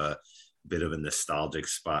have a bit of a nostalgic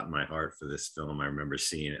spot in my heart for this film. I remember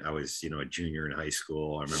seeing it. I was, a junior in high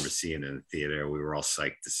school. I remember seeing it in the theater. We were all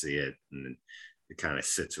psyched to see it, and it kind of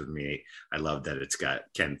sits with me. I love that it's got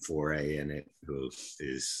Ken Foree in it, who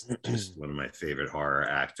is just one of my favorite horror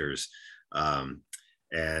actors.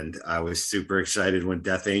 And I was super excited when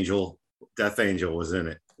Death Angel was in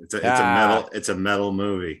it. It's a metal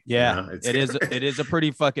movie. Yeah, it is a pretty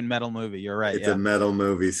fucking metal movie. You're right. It's a metal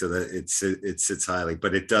movie, so that it sits highly,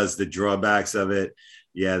 but it does the drawbacks of it.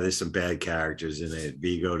 Yeah, there's some bad characters in it.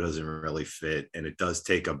 Vigo doesn't really fit, and it does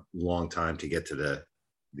take a long time to get to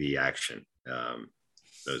the action.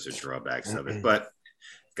 Those are drawbacks of it, but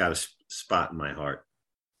got a spot in my heart.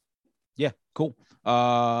 Yeah, cool.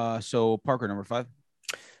 So Parker, number 5.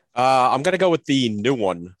 I'm gonna go with the new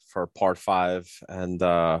one for part 5, and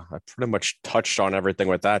I pretty much touched on everything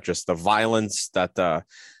with that. Just the violence, that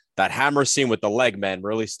hammer scene with the leg, man,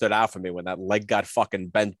 really stood out for me. When that leg got fucking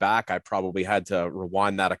bent back, I probably had to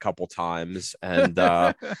rewind that a couple times. And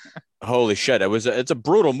holy shit, it's a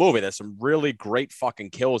brutal movie. There's some really great fucking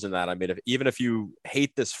kills in that. I mean, even if you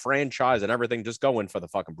hate this franchise and everything, just go in for the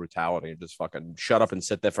fucking brutality and just fucking shut up and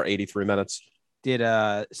sit there for 83 minutes. Did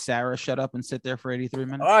Sarah shut up and sit there for 83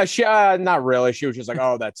 minutes? She not really. She was just like,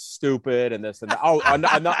 "Oh, that's stupid," and this and that. Oh,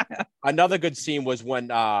 another good scene was when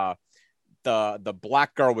the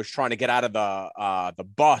black girl was trying to get out of the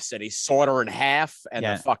bus, and he sawed her in half, and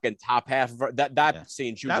the fucking top half of her,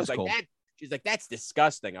 scene. She was just like, cool. She's like, "That's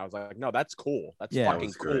disgusting." I was like, "No, that's cool. That's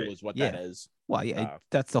fucking cool." Great. Is what that is. Well,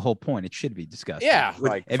 that's the whole point. It should be disgusting. Yeah,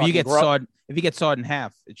 like if you get sawed in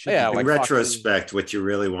half, it should. Yeah, in retrospect, what you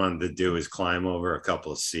really wanted to do is climb over a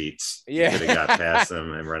couple of seats. Yeah, you could have got past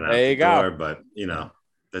them and run out the door. But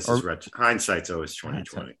this is hindsight's always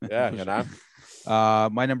 20/20. Yeah,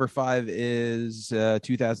 my number 5 is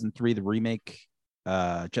 2003, the remake.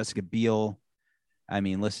 Jessica Biel. I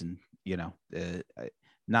mean, listen,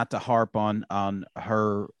 not to harp on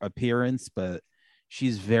her appearance, but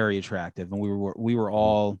she's very attractive, and we were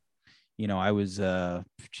all, I was I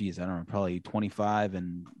don't know, probably 25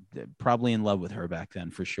 and probably in love with her back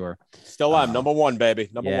then for sure. Still am number 1, baby.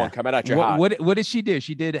 Number 1 coming at you hot. What did she do?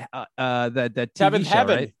 She did that TV Seventh show,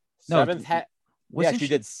 Heaven. right? Seventh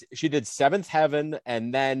she did Seventh Heaven,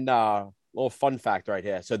 and then little fun fact right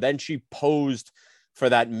here. So then she posed for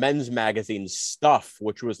that men's magazine Stuff,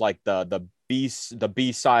 which was like the B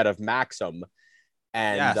side of Maxim.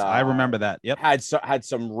 And yes, I remember that. Yep. Had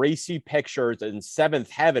some racy pictures, and Seventh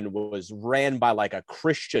Heaven was ran by like a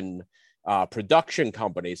Christian production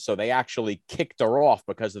company. So they actually kicked her off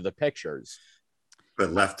because of the pictures.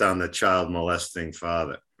 But left on the child molesting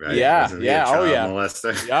father, right? Yeah.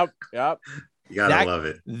 Molester? Yep. You gotta love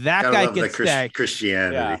it. That guy could stay.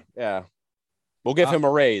 Christianity. Yeah. We'll give him a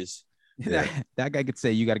raise. That guy could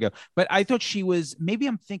say you got to go. But I thought she was, maybe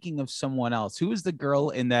I'm thinking of someone else. Who was the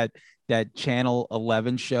girl in that Channel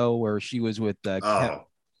 11 show where she was with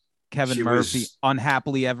Kevin Murphy,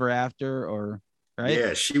 Unhappily Ever After, or right?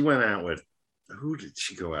 Yeah, she went out with, who did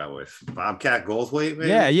she go out with? Bobcat Goldthwait, maybe?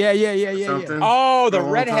 Yeah. Oh, the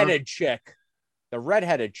redheaded chick.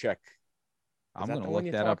 I'm going to look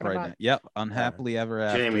that up right now. Yep, Unhappily Ever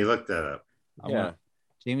After. Jamie, look that up.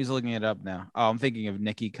 Jamie's looking it up now. Oh, I'm thinking of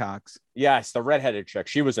Nikki Cox. Yes, the redheaded chick.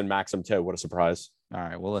 She was in Maxim too. What a surprise! All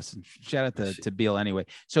right. Well, listen. Shout out to Beale anyway.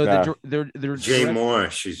 So they're Jay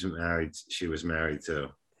Moore. She's married. She was married too.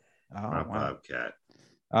 Oh, wow.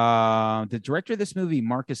 Bobcat. The director of this movie,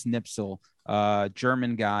 Marcus Nipsel,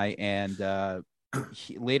 German guy, and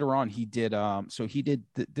later on he did. So he did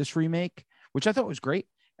this remake, which I thought was great.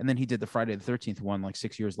 And then he did the Friday the 13th one like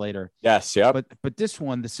 6 years later. Yes, yeah. But this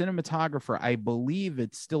one, the cinematographer, I believe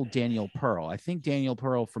it's still Daniel Pearl. I think Daniel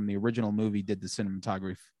Pearl from the original movie did the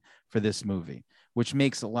cinematography for this movie, which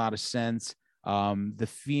makes a lot of sense. The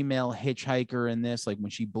female hitchhiker in this, like when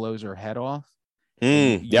she blows her head off,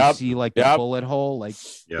 you see like the bullet hole. Like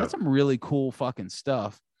that's some really cool fucking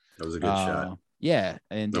stuff. That was a good shot. Yeah,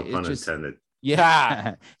 and no pun intended.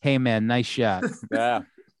 Yeah. Hey man, nice shot. Yeah.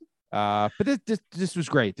 But this was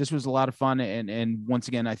great. This was a lot of fun, and once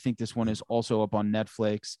again, I think this one is also up on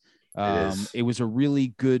Netflix. It was a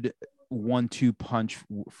really good 1-2 punch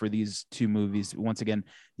for these two movies. Once again,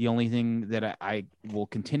 the only thing that I will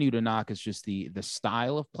continue to knock is just the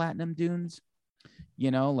style of Platinum Dunes.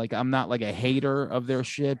 Like I'm not like a hater of their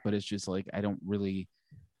shit, but it's just like I don't really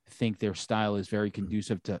think their style is very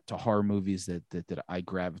conducive to horror movies that I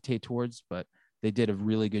gravitate towards. But they did a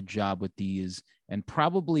really good job with these, and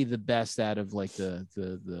probably the best out of like the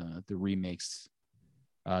remakes,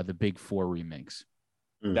 the big 4 remakes.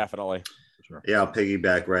 Definitely. Sure. Yeah, I'll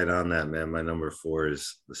piggyback right on that, man. My number 4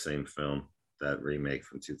 is the same film, that remake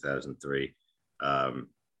from 2003.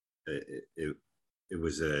 it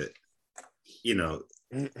was a, you know,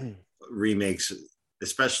 remakes,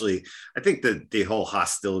 especially, I think that the whole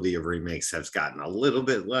hostility of remakes has gotten a little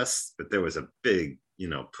bit less, but there was a big, you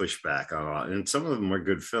know, pushback on it. And some of them were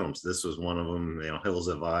good films. This was one of them, you know, Hills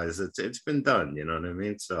Have Eyes. It's been done, you know what I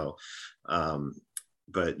mean? So,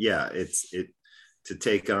 but yeah, it to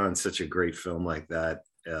take on such a great film like that,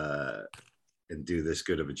 and do this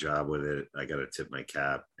good of a job with it, I got to tip my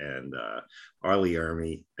cap. And Arlie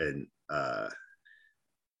Ermy, and I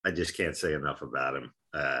just can't say enough about him.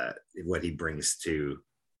 What he brings to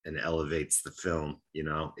and elevates the film, you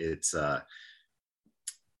know, it's I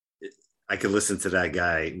could listen to that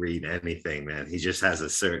guy read anything, man. He just has a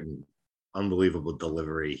certain unbelievable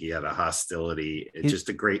delivery. He had a hostility. It's just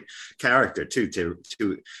a great character too, to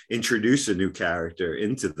introduce a new character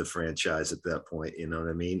into the franchise at that point, you know what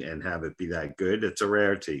I mean, and have it be that good. It's a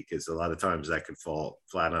rarity, because a lot of times that could fall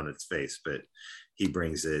flat on its face, but he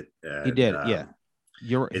brings it. And, he did, yeah.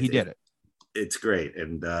 He did it. It's great.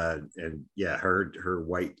 And yeah, her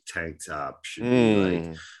white tank top should be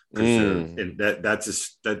like preserved. And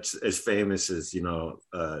that's as famous as, you know,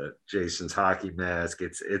 Jason's hockey mask.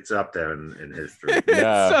 It's up there in history.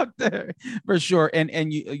 Yeah. It's up there for sure.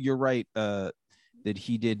 And you're right, that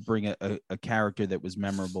he did bring a character that was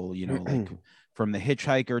memorable, you know, like from the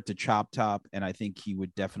Hitchhiker to Chop Top, and I think he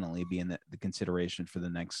would definitely be in the consideration for the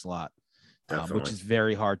next slot, which is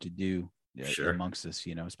very hard to do amongst us,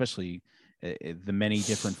 you know, especially the many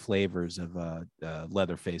different flavors of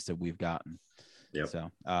Leatherface that we've gotten. Yep.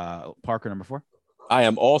 So Parker, number 4. I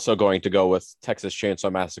am also going to go with Texas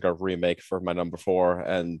Chainsaw Massacre remake for my number 4,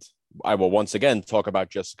 and I will once again talk about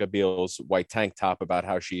Jessica Biel's white tank top, about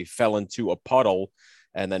how she fell into a puddle,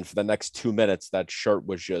 and then for the next 2 minutes that shirt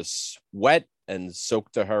was just wet and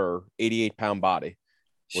soaked to her 88-pound body.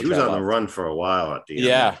 She was on the run for a while at the end.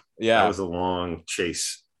 Yeah. That was a long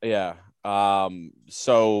chase. Yeah.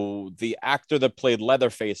 So the actor that played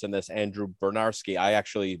Leatherface in this, Andrew Bernarski, I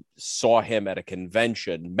actually saw him at a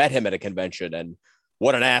convention, met him at a convention, and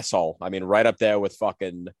what an asshole. I mean, right up there with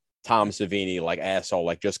fucking Tom Savini, like asshole,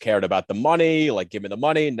 like just cared about the money, like give me the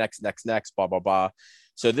money, next, blah, blah, blah.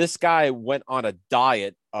 So this guy went on a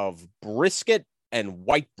diet of brisket and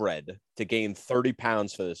white bread to gain 30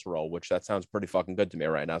 pounds for this role, which that sounds pretty fucking good to me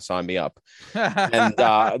right now. Sign me up. And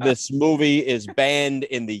this movie is banned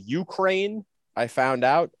in the Ukraine. I found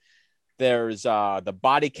out there's the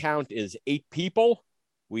body count is 8 people.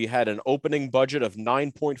 We had an opening budget of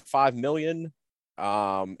 9.5 million,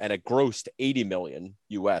 and it grossed 80 million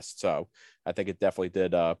US. So I think it definitely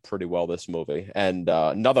did pretty well, this movie. And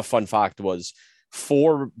another fun fact was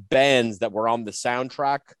 4 bands that were on the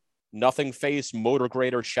soundtrack, Nothing Face, Motor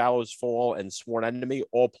Grader, Shallows Fall, and Sworn Enemy,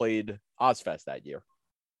 all played Ozfest that year.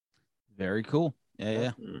 Very cool.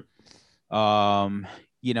 Yeah.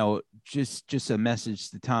 You know, just a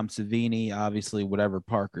message to Tom Savini. Obviously, whatever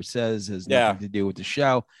Parker says has nothing to do with the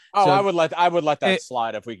show. Oh, so I would let that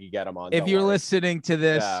slide if we could get him on. If you're listening to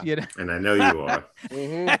this, you know, and I know you are.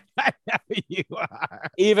 I know you are.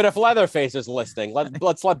 Even if Leatherface is listening,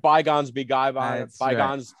 let's let bygones be bygones.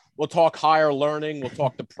 Right. We'll talk higher learning. We'll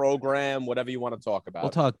talk the program, whatever you want to talk about.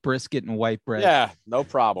 We'll talk brisket and white bread. Yeah, no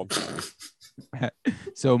problem.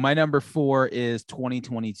 So my number 4 is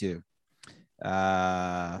 2022.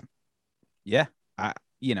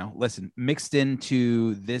 Listen, mixed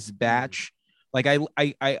into this batch, like I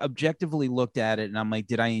objectively looked at it and I'm like,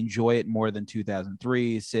 did I enjoy it more than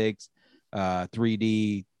 2003, 6,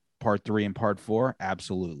 3D, part 3 and part 4?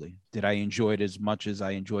 Absolutely. Did I enjoy it as much as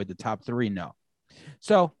I enjoyed the top 3? No.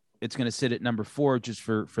 So it's going to sit at number 4 just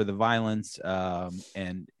for the violence,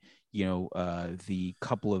 and the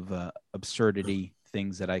couple of absurdity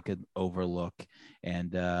things that I could overlook,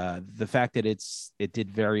 and the fact that it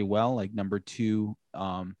did very well, like number 2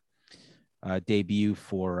 debut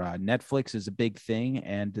for Netflix is a big thing,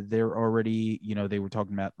 and they're already, they were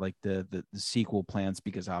talking about like the sequel plans,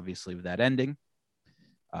 because obviously with that ending,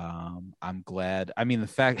 I'm glad. I mean, the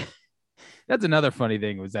fact that's another funny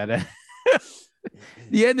thing was that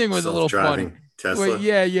the ending was a little funny. Tesla.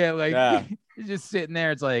 You're just sitting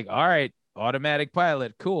there. It's like, all right, automatic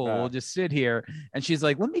pilot, cool. We'll just sit here. And she's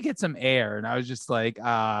like, let me get some air. And I was just like, all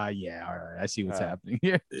right, I see what's happening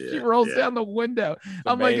here. She rolls down the window.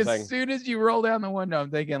 I'm like, as soon as you roll down the window, I'm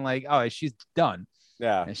thinking like, oh, she's done.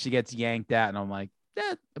 Yeah. And she gets yanked out, and I'm like,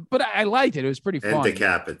 but I liked it. It was pretty fun. And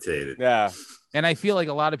decapitated. Yeah. And I feel like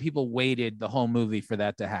a lot of people waited the whole movie for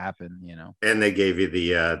that to happen, And they gave you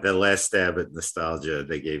the last stab at nostalgia.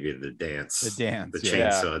 They gave you the dance. The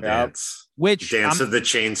chainsaw dance. Which dance of the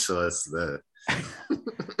chainsaws.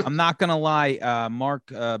 I'm not gonna lie, Mark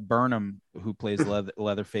Burnham, who plays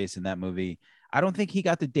Leatherface in that movie, I don't think he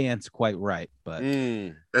got the dance quite right, but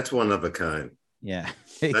That's one of a kind. yeah,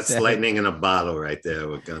 That's exactly. lightning in a bottle right there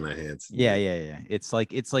with Gunnar Hansen. Yeah. It's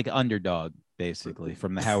like Underdog, basically,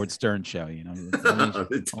 from the Howard Stern show. You know,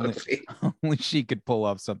 only she could pull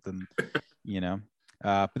off something. You know,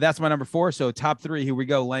 but that's my number 4. So top 3. Here we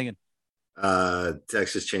go, Langan.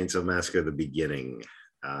 Texas Chainsaw Massacre: The Beginning.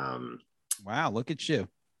 Wow, look at you.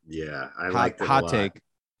 Yeah, I like that. Hot take.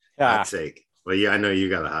 Hot take. Well, yeah, I know you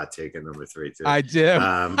got a hot take at number 3 too. I do.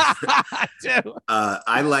 I do.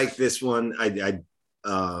 I like this one. I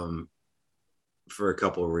for a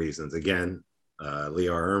couple of reasons. Again,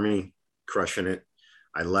 Leah Ermey crushing it.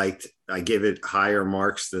 I give it higher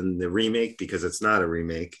marks than the remake because it's not a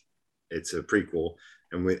remake. It's a prequel.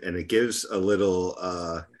 And it gives a little,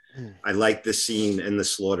 I like the scene in the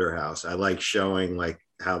slaughterhouse. I like showing like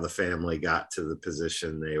how the family got to the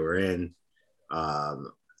position they were in.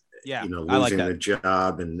 Yeah, you know, I like losing that. the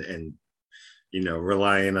job and, you know,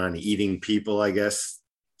 relying on eating people, I guess,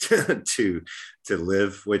 to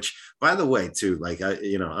live, which by the way, too, like,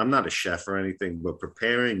 I'm not a chef or anything, but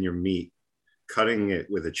preparing your meat, cutting it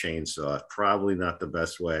with a chainsaw, probably not the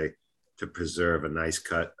best way to preserve a nice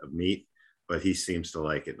cut of meat, but he seems to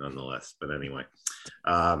like it nonetheless. But anyway,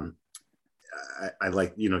 I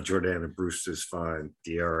like, you know, Jordana Brewster's fine.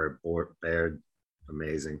 Diarra Baird,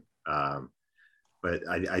 amazing. But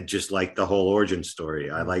I just like the whole origin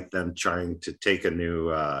story. I like them trying to take a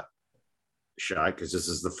new shot because this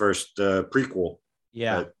is the first prequel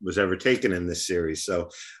that was ever taken in this series.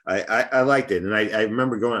 So I liked it. And I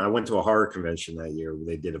remember I went to a horror convention that year where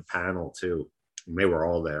they did a panel too. And they were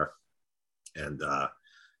all there. And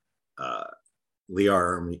Leah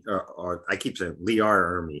Ermey, or I keep saying Leah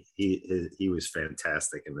Ermey, he was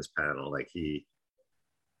fantastic in this panel. Like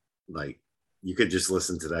you could just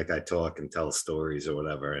listen to that guy talk and tell stories or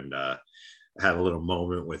whatever. And I had a little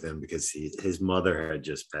moment with him because his mother had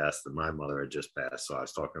just passed and my mother had just passed. So I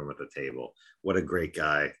was talking to him at the table. What a great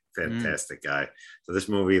guy. Fantastic guy. So this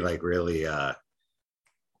movie, like, really, I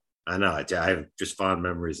know I have just fond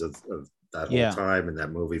memories of that whole time in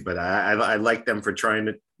that movie, but I like them for trying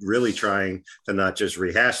to not just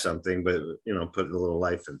rehash something, but, you know, put a little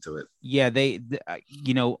life into it. Yeah, they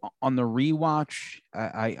you know, on the rewatch,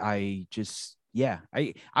 I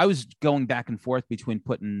was going back and forth between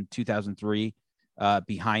putting 2003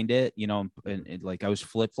 behind it, you know, and like I was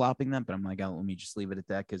flip-flopping them, but I'm like, let me just leave it at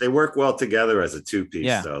that because they work well together as a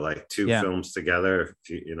two-piece, though, like two films together,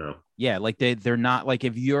 you know. Yeah, like they're not like,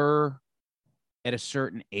 if you're at a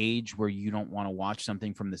certain age where you don't want to watch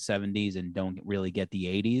something from the 70s and don't really get the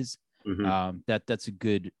 80s, that's a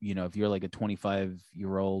good, you know, if you're like a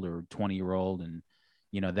 25-year-old or 20-year-old and,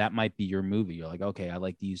 you know, that might be your movie. You're like, okay, I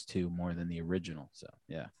like these two more than the original. So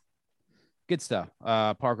yeah, good stuff.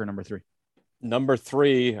 Parker, number 3. Number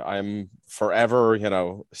 3, I'm forever, you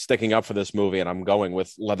know, sticking up for this movie, and I'm going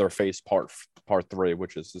with Leatherface Part 3,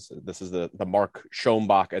 which is the Mark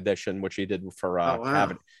Schoenbach edition, which he did for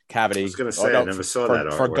Cavity. I was gonna say I never saw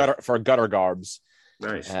that for Gutter Garbs.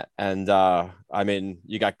 Nice. And I mean,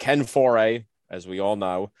 you got Ken Foree, as we all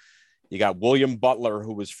know. You got William Butler,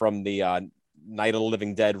 who was from the Night of the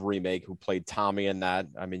Living Dead remake, who played Tommy in that.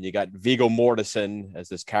 I mean, you got Viggo Mortensen as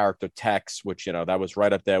this character Tex, which, you know, that was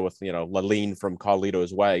right up there with, you know, Laline from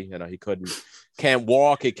Carlito's Way. You know, he can't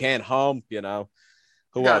walk, he can't hump, you know.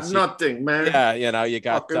 Who got else? Nothing, man. Yeah, you know, you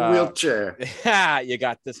got wheelchair. Yeah, you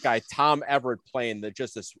got this guy Tom Everett playing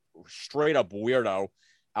just this straight up weirdo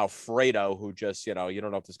Alfredo, who just, you know, you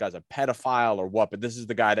don't know if this guy's a pedophile or what, but this is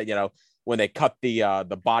the guy that, you know, when they cut the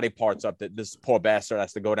body parts up, that this poor bastard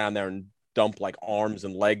has to go down there and dump like arms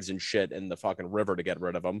and legs and shit in the fucking river to get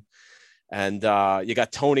rid of them. And you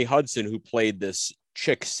got Tony Hudson, who played this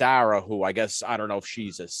chick Sarah, who I guess, I don't know if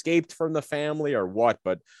she's escaped from the family or what,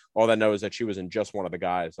 but all I know is that she was in Just One of the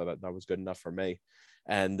Guys, so that was good enough for me.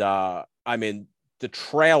 And I mean, the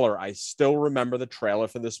trailer, I still remember the trailer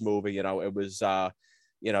for this movie. You know, it was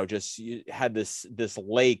you know, just you had this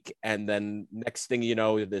lake, and then next thing you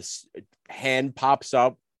know, this hand pops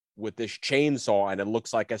up with this chainsaw, and it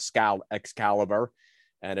looks like Excalibur,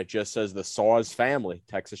 and it just says the Saw's family,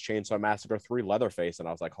 Texas Chainsaw Massacre 3, Leatherface. And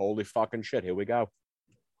I was like, holy fucking shit, here we go.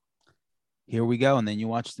 And then you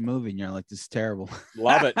watch the movie and you're like, this is terrible.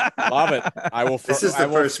 Love it. This is the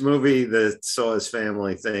first movie that Saw's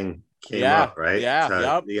family thing came up, right?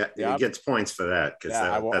 Yeah. He gets points for that because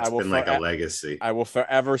that's been like a legacy. I will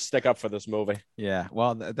forever stick up for this movie. Yeah,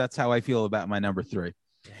 well, that's how I feel about my number 3.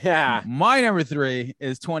 Yeah, my number 3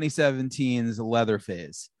 is 2017's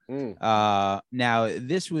Leatherface. Now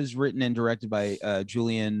this was written and directed by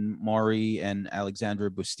Julian Maury and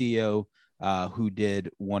Alexandra Bustillo, who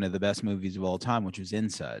did one of the best movies of all time, which was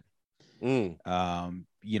Inside.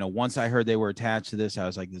 You know, once I heard they were attached to this, I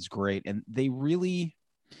was like, this is great. And they really,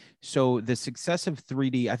 so the success of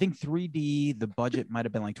 3D, I think 3D, the budget might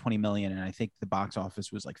have been like 20 million. And I think the box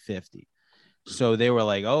office was like 50. So they were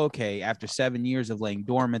like, oh, okay, after 7 years of laying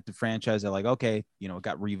dormant, the franchise, they're like, okay, you know, it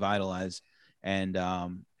got revitalized. And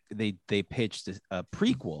they pitched a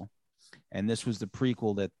prequel. And this was the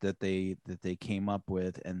prequel that they came up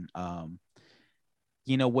with. And,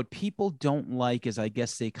 you know, what people don't like is I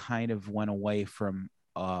guess they kind of went away from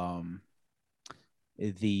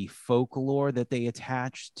the folklore that they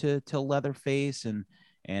attached to Leatherface. And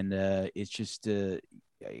it's just,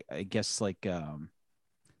 I guess, like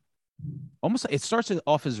almost it starts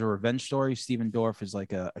off as a revenge story. Stephen Dorff is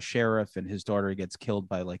like a sheriff and his daughter gets killed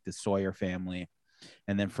by like the Sawyer family.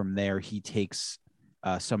 And then from there, he takes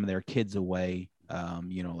some of their kids away,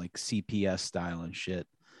 you know, like CPS style and shit,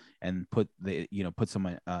 and puts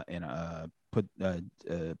them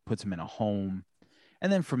puts them in a home.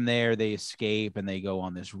 And then from there, they escape and they go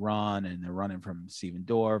on this run, and they're running from Stephen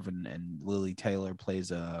Dorff, and Lily Taylor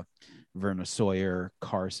plays Verna Sawyer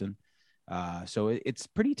Carson. So it's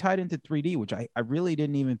pretty tied into 3D, which I really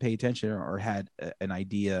didn't even pay attention or had an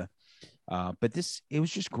idea. But it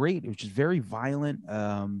was just great. It was just very violent.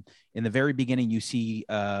 In the very beginning, you see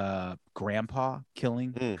Grandpa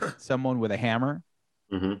killing someone with a hammer,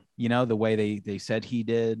 you know, the way they said he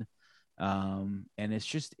did. And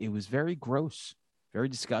it was very gross, very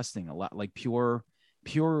disgusting, a lot like pure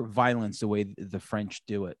violence, the way the French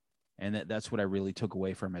do it. And that's what I really took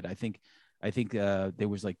away from it. I think there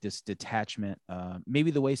was like this detachment,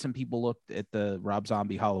 maybe the way some people looked at the Rob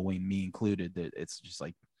Zombie Halloween, me included, that it's just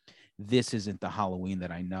like, this isn't the Halloween that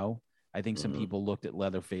I know. I think some people looked at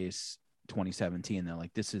Leatherface 2017 and they're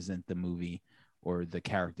like, this isn't the movie or the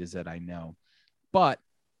characters that I know. But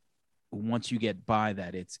once you get by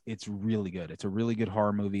that, it's really good. It's a really good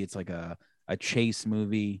horror movie. It's like a chase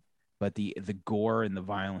movie, but the gore and the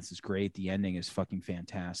violence is great. The ending is fucking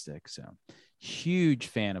fantastic. So huge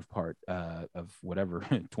fan of of whatever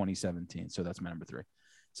 2017. So that's my number 3.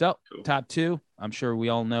 So top 2, I'm sure we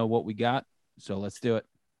all know what we got. So let's do it.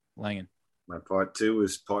 Langan. My part 2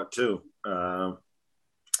 is part 2.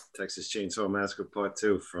 Texas Chainsaw Massacre Part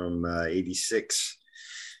 2 from 86.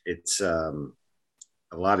 It's a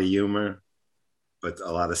lot of humor, but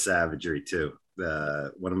a lot of savagery too.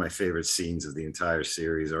 One of my favorite scenes of the entire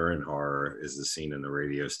series, or in horror, is the scene in the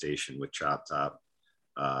radio station with Chop Top.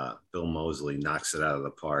 Bill Moseley knocks it out of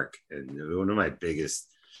the park. And one of my biggest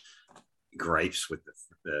gripes with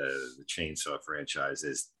the Chainsaw franchise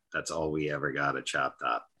is that's all we ever got at Chop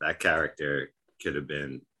Top. That character could have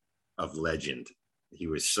been of legend. He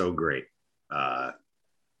was so great.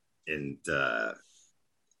 And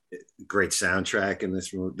great soundtrack in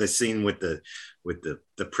this movie. The scene with the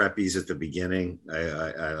preppies at the beginning.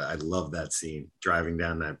 I love that scene. Driving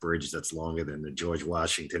down that bridge that's longer than the George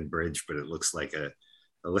Washington Bridge, but it looks like a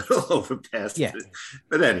little overpass. Yeah.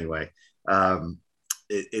 But anyway,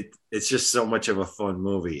 it's just so much of a fun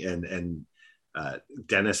movie. And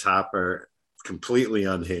Dennis Hopper, completely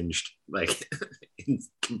unhinged, like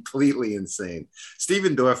completely insane.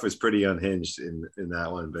 Stephen Dorff was pretty unhinged in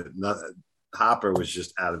that one, but Hopper was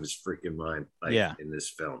just out of his freaking mind, in this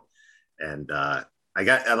film. And I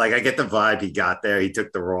get the vibe he got there. He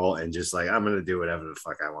took the role and just like, I'm gonna do whatever the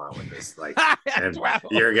fuck I want with this, like, and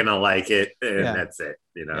you're gonna like it, and that's it,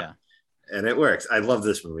 you know. Yeah. And it works. I love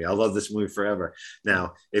this movie. I love this movie forever.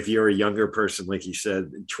 Now, if you're a younger person, like you said,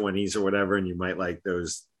 20s or whatever, and you might like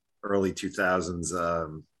those early 2000s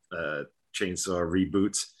chainsaw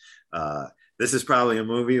reboots, this is probably a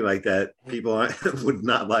movie like that people would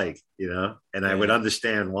not like, you know, and I would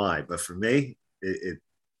understand why. But for me, it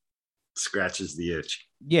scratches the itch.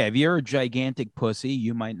 Yeah, if you're a gigantic pussy,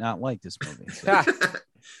 you might not like this movie. So.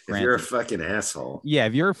 If you're a fucking asshole. Yeah,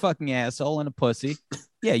 if you're a fucking asshole and a pussy,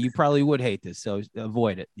 yeah, you probably would hate this. So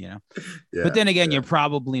avoid it, you know. Yeah, but then again, you're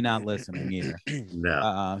probably not listening either.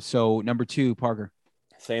 No. So number 2, Parker.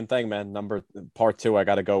 Same thing, man. Part 2, I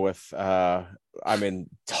got to go with. I mean,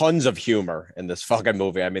 tons of humor in this fucking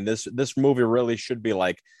movie. I mean, this movie really should be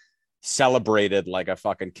like celebrated like a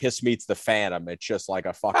fucking Kiss Meets the Phantom. It's just like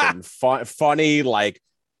a fucking funny, like,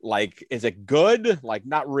 is it good? Like,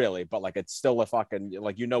 not really, but like, it's still a fucking,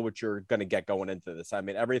 like, you know what you're going to get going into this. I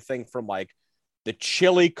mean, everything from like the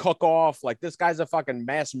chili cook-off, like this guy's a fucking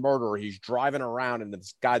mass murderer. He's driving around in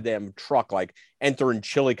this goddamn truck, like entering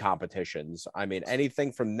chili competitions. I mean,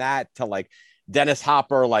 anything from that to like Dennis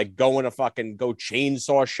Hopper, like going to fucking go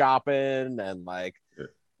chainsaw shopping, and like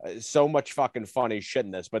so much fucking funny shit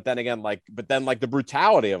in this. But then again, like the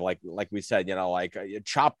brutality of like we said, you know, like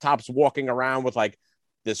Chop Top's walking around with like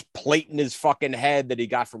this plate in his fucking head that he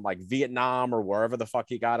got from like Vietnam or wherever the fuck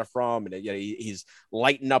he got it from, and you know he's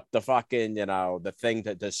lighting up the fucking the thing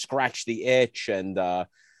to scratch the itch, and I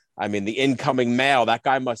mean the incoming mail. That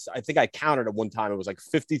guy I think I counted at one time. It was like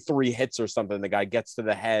 53 hits or something. The guy gets to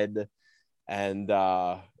the head, and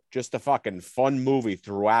just a fucking fun movie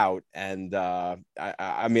throughout. And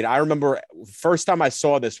I mean I remember first time I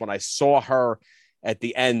saw this when I saw her at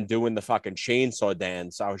the end doing the fucking chainsaw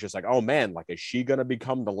dance. I was just like, oh man, like, is she gonna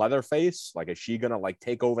become the Leatherface? Like, is she gonna like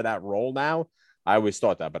take over that role now? I always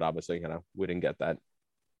thought that, but obviously, we didn't get that.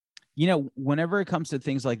 Whenever it comes to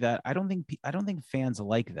things like that, I don't think fans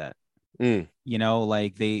like that. Mm.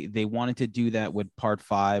 Like they wanted to do that with Part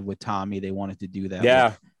 5 with Tommy. They wanted to do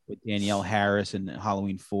that with Danielle Harris and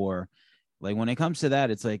Halloween 4. Like when it comes to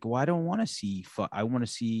that, it's like, well, I don't want to see. I want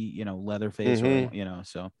to see Leatherface, or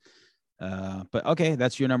so. But okay,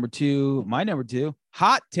 that's your number 2. My number 2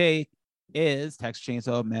 hot take is Texas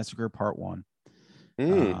Chainsaw Massacre Part 1.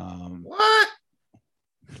 What?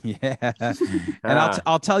 Yeah, and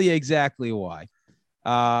I'll tell you exactly why.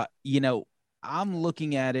 I'm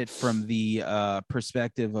looking at it from the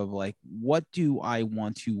perspective of like, what do I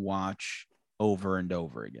want to watch over and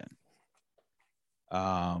over again?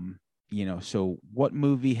 So what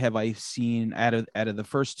movie have I seen out of the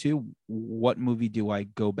first 2? What movie do I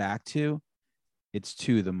go back to? It's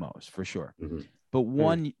 2 the most for sure. Mm-hmm. But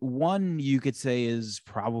one you could say is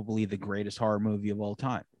probably the greatest horror movie of all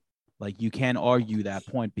time. Like you can't argue that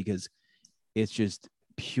point because it's just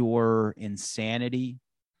pure insanity.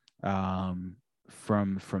 From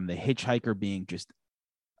the hitchhiker being just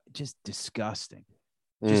disgusting,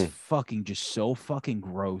 just so fucking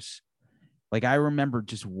gross. Like I remember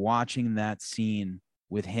just watching that scene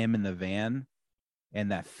with him in the van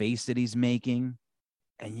and that face that he's making,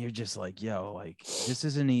 and you're just like, yo, like this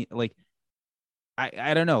isn't like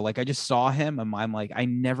I don't know. Like I just saw him and I'm like, I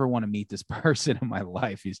never want to meet this person in my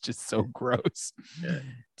life. He's just so gross.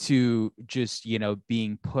 To just,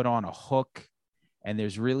 being put on a hook and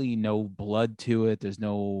there's really no blood to it.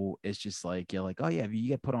 It's just like, you're like, oh yeah, if you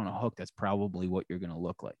get put on a hook, that's probably what you're going to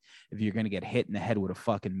look like. If you're going to get hit in the head with a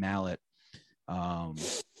fucking mallet. And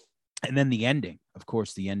then the ending, of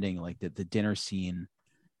course, like the dinner scene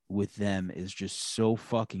with them is just so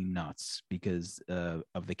fucking nuts because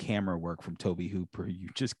of the camera work from Tobe Hooper.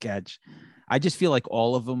 I just feel like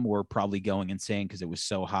all of them were probably going insane because it was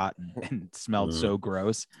so hot and smelled so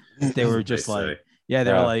gross. They were just like,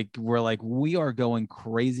 we're like, we are going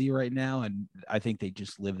crazy right now. And I think they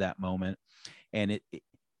just live that moment. And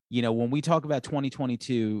when we talk about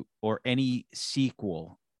 2022 or any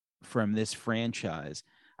sequel from this franchise,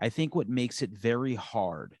 I think what makes it very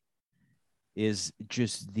hard is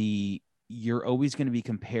just you're always going to be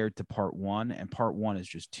compared to Part 1, and Part 1 is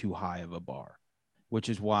just too high of a bar, which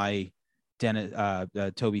is why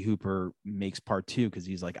Tobe Hooper makes Part 2, because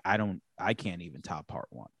he's like, I can't even top Part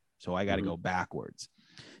 1, so I got to go backwards.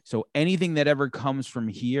 So anything that ever comes from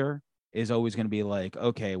here is always going to be like,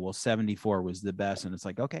 okay, well, 74 was the best, and it's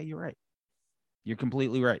like, okay, you're right, you're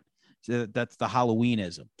completely right. So that's the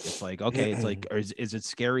Halloweenism. It's like, okay, it's like, is it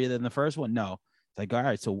scarier than the first one? No. It's like, all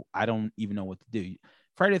right, so I don't even know what to do.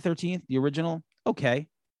 Friday the 13th, the original, okay.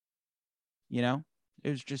 It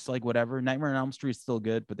was just like whatever. Nightmare on Elm Street is still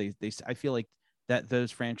good, but I feel like that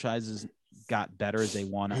those franchises got better as they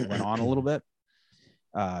went on a little bit.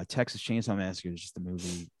 Texas Chainsaw Massacre is just a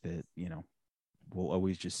movie that, will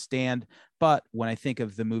always just stand. But when I think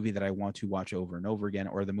of the movie that I want to watch over and over again,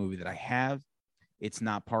 or the movie that I have, it's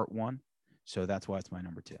not Part 1. So that's why it's my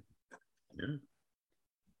number 2. Yeah.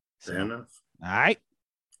 Fair enough. All right.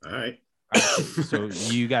 So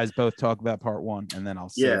you guys both talk about Part 1, and then I'll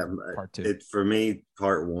say Part 2. For me,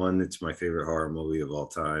 Part 1, it's my favorite horror movie of all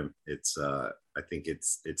time. It's I think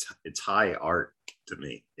it's high art to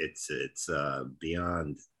me. It's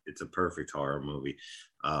beyond. It's a perfect horror movie.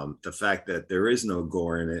 The fact that there is no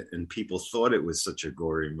gore in it, and people thought it was such a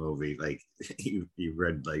gory movie, like you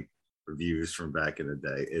read like reviews from back in the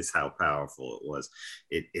day, is how powerful it was.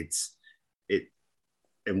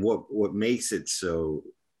 And what makes it so,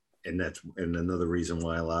 and another reason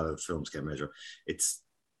why a lot of films get measured, it's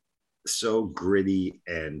so gritty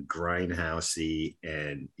and grindhousey,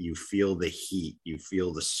 and you feel the heat, you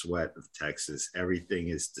feel the sweat of Texas. Everything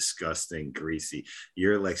is disgusting, greasy.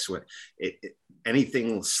 You're like sweat.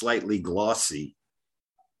 Anything slightly glossy,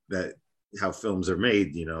 that how films are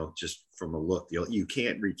made, just from a look, you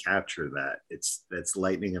can't recapture that. That's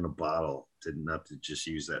lightning in a bottle, not to just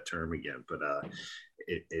use that term again, but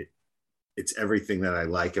it's everything that I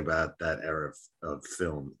like about that era of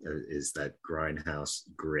film is that grindhouse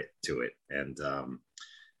grit to it. And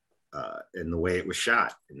and the way it was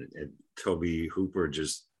shot. And Toby Hooper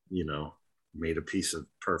just, made a piece of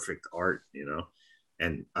perfect art,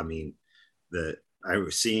 And I mean, I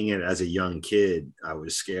was seeing it as a young kid. I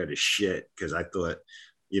was scared as shit because I thought,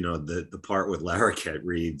 the part with Larroquette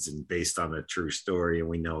reads and based on a true story, and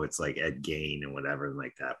we know it's like Ed Gein and whatever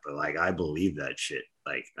like that. But like, I believe that shit.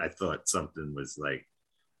 Like, I thought something was like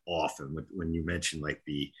off. And when you mentioned like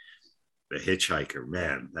the hitchhiker,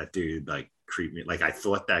 man, that dude like creeped me. Like, I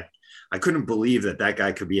thought that I couldn't believe that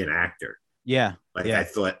guy could be an actor. Yeah. Like, yeah. I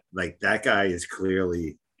thought like that guy is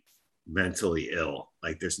clearly mentally ill.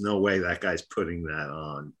 Like, there's no way that guy's putting that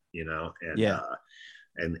on,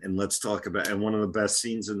 and let's talk about, and one of the best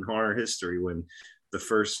scenes in horror history, when the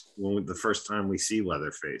first time we see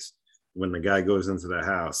Leatherface, when the guy goes into the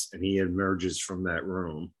house and he emerges from that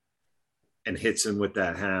room and hits him with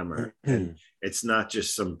that hammer. And it's not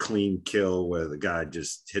just some clean kill where the guy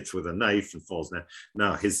just hits with a knife and falls down.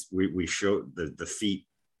 No, we show the feet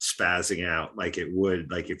spazzing out like it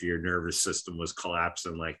would, like if your nervous system was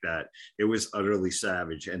collapsing like that. It was utterly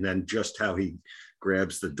savage. And then just how he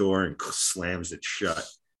grabs the door and slams it shut.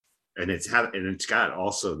 And it's got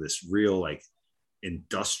also this real like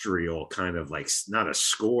industrial kind of like, not a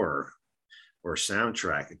score or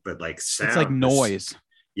soundtrack, but like sound. It's like noise.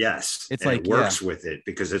 Yes. It's and like, it works with it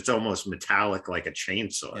because it's almost metallic like a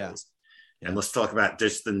chainsaw is. And let's talk about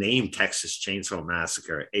just the name Texas Chainsaw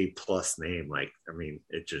Massacre, A+ name. Like, I mean,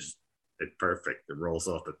 it's perfect. It rolls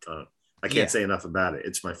off the tongue. I can't say enough about it.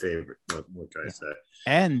 It's my favorite. What can I say?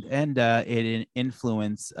 And it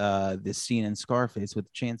influenced this scene in Scarface with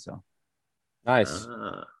the chainsaw. Nice.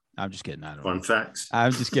 I'm just kidding. I don't Fun know. facts.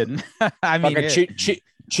 I'm just kidding. I mean,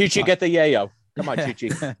 Chi-Chi, get the yayo. Come on,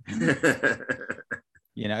 Chi-Chi.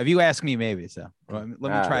 If you ask me, maybe. So let me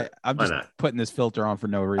try. I'm just putting this filter on for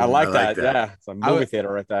no reason. I like that. Yeah, it's a movie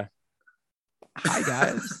theater right there. Hi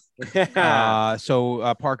guys.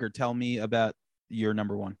 So Parker, tell me about your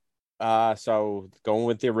number one. So going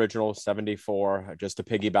with the original 74, just to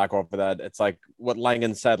piggyback off of that, it's like what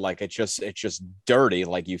Langan said, like it's just dirty.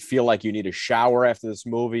 Like you feel like you need a shower after this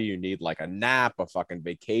movie, you need like a nap, a fucking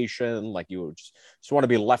vacation, like you just want to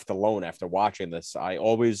be left alone after watching this. I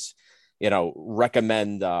always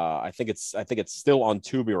recommend I think it's still on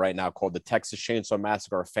Tubi right now, called the Texas Chainsaw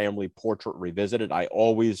Massacre: A Family Portrait Revisited. I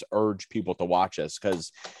always urge people to watch this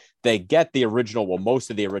because they get the original,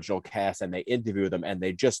 most of the original cast, and they interview them and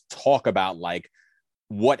they just talk about like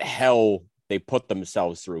what hell they put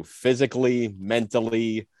themselves through physically,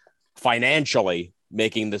 mentally, financially,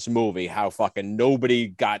 making this movie, how fucking nobody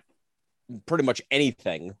got pretty much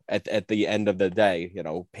anything at the end of the day,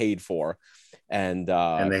 paid for. And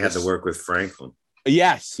they had to work with Franklin.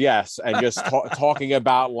 Yes. And just talking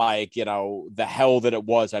about like, the hell that it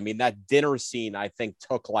was. I mean, that dinner scene, I think,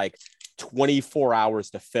 took like 24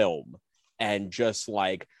 hours to film, and just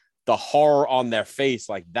like the horror on their face,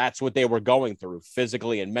 like that's what they were going through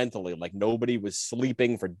physically and mentally. Like nobody was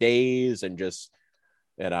sleeping for days, and just,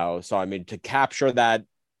 so I mean, to capture that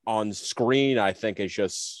on screen, I think is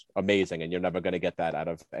just amazing. And you're never going to get that out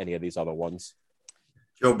of any of these other ones.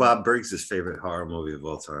 Joe Bob Briggs' favorite horror movie of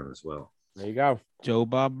all time as well. There you go. Joe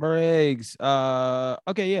Bob Briggs.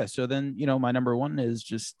 Okay, yeah. So then, my number one is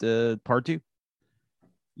just part two.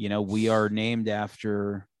 We are named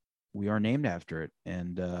after it.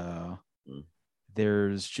 And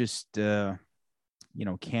there's just Cannon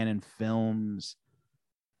Films.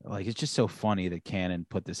 Like, it's just so funny that Cannon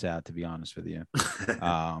put this out, to be honest with you.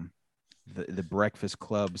 The Breakfast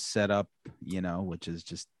Club setup, which is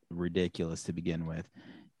just ridiculous to begin with.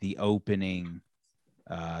 The opening,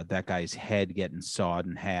 that guy's head getting sawed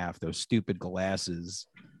in half, those stupid glasses.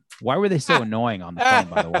 Why were they so annoying on the phone,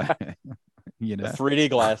 by the way? The 3D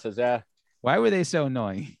glasses, yeah. Why were they so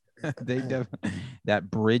annoying? That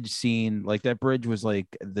bridge scene, like that bridge was like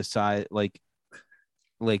the size, like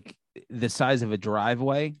the size of a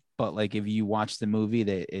driveway, but like if you watch the movie,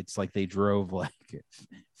 it's like they drove like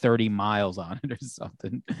 30 miles on it or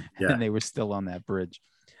something, and they were still on that bridge.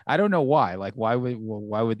 I don't know why. Like, why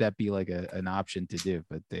would that be like an option to do?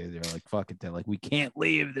 But they're like, fuck it. They're like, we can't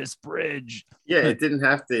leave this bridge. Yeah, it didn't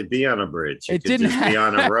have to be on a bridge. It didn't just be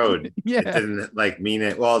on a road. Yeah, it didn't like mean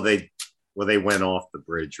it. Well, they went off the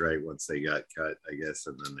bridge right once they got cut, I guess,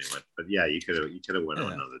 and then they went. But yeah, you could have went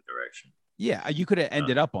another direction. Yeah, you could have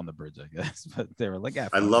ended up on the bridge, I guess. But they were like,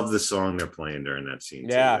 I love the song they're playing during that scene.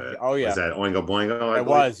 Yeah. Too. Oh yeah. Was that Oingo Boingo? It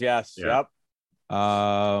was. Yes. Yeah.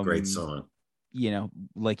 Yep. Great song.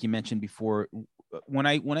 Like you mentioned before, when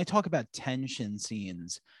I talk about tension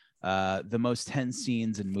scenes, the most tense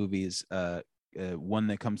scenes in movies, one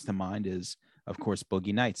that comes to mind is of course,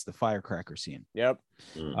 Boogie Nights, the firecracker scene. Yep.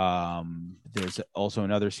 There's also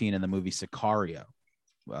another scene in the movie Sicario,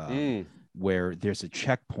 where there's a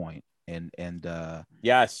checkpoint, and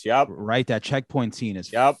yes, yep, right, that checkpoint scene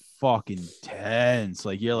is fucking tense.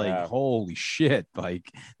 Like you're like, holy shit!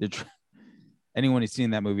 Like anyone who's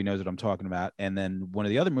seen that movie knows what I'm talking about. And then one of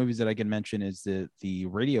the other movies that I can mention is the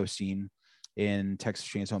radio scene in Texas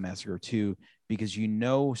Chainsaw Massacre 2, because you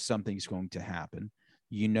know something's going to happen.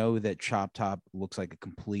 You know that Chop Top looks like a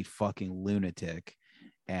complete fucking lunatic,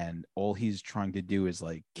 and all he's trying to do is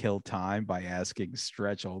like kill time by asking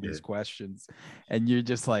Stretch all these questions, and you're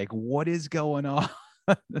just like, what is going on?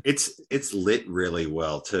 It's lit really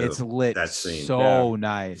well too. It's lit that scene. So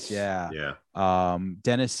nice. Yeah.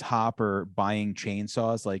 Dennis Hopper buying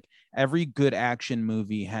chainsaws. Like every good action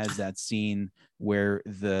movie has that scene where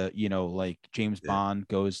the, you know, like James Bond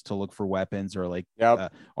goes to look for weapons, or like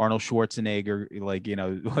Arnold Schwarzenegger, like, you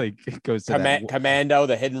know, like goes to Commando,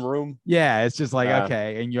 the hidden room. Yeah, it's just like,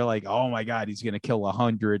 okay, and you're like, oh my god, he's gonna kill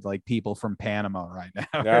 100 like people from Panama right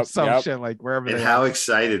now, or some shit, like wherever. And how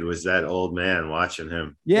excited was that old man watching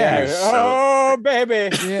him? Oh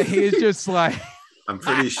baby, yeah, he's just like. I'm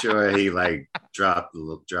pretty sure he like dropped the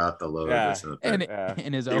load or something. And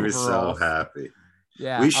in his overall, he was so happy.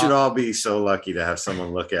 Yeah, we should all be so lucky to have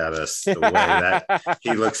someone look at us the way that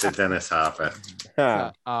he looks at Dennis Hopper.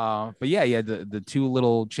 But yeah, he had the two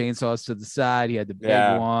little chainsaws to the side. He had the big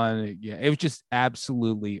one. Yeah, it was just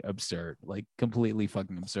absolutely absurd, like completely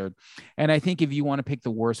fucking absurd. And I think if you want to pick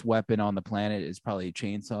the worst weapon on the planet, it's probably a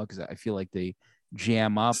chainsaw, because I feel like they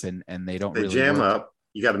jam up and they don't really jam work. up.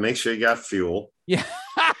 You got to make sure you got fuel. Yeah,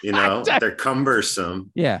 you know they're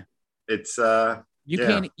cumbersome. Yeah, it's you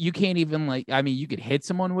can't even, like, I mean, you could hit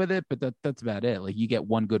someone with it, but that's about it. Like you get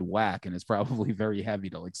one good whack and it's probably very heavy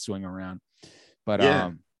to like swing around. But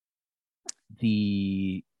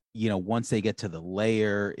the, you know, once they get to the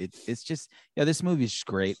layer, it's just, this movie is just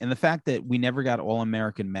great. And the fact that we never got All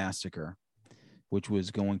American Massacre, which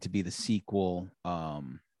was going to be the sequel.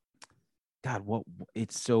 God, what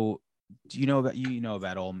it's so. Do you know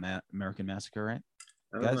about All American Massacre, right?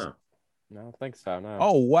 I don't know. No, I don't think so. No.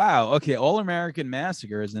 Oh wow. Okay, All American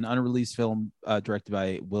Massacre is an unreleased film directed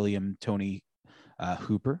by William Tony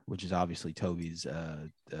Hooper, which is obviously Toby's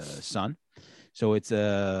son. So it's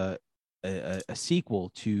a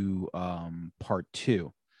sequel to part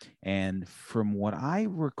 2, and from what I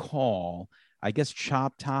recall, I guess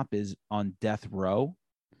Chop Top is on death row.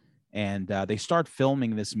 And they start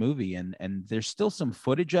filming this movie, and there's still some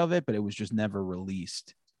footage of it, but it was just never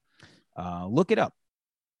released. Look it up.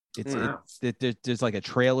 There's like a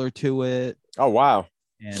trailer to it. Oh wow!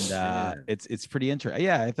 And it's pretty interesting.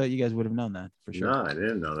 Yeah, I thought you guys would have known that for sure. No, I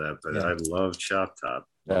didn't know that, but I love Chop Top.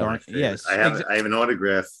 Yes, I have an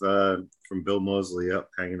autograph from Bill Moseley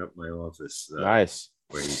hanging up in my office. Nice.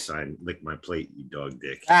 Where he signed "Lick my plate, you dog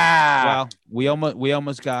dick." Well, we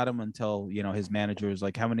almost got him until, you know, his manager was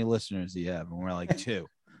like, "How many listeners do you have?" And we're like, 2.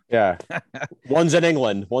 Yeah, one's in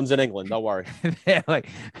England. Don't worry. Like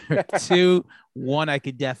 2, 1 I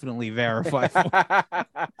could definitely verify for.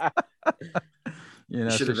 You know,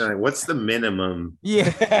 should have been like, what's the minimum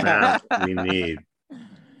amount we need?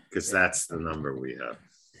 Because that's the number we have.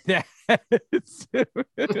 Yeah.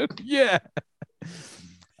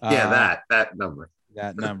 That number.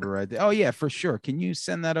 That number right there. Oh yeah, for sure. Can you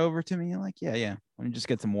send that over to me? Like, yeah. Let me just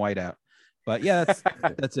get some white out. But yeah,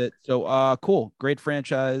 that's it. So cool. Great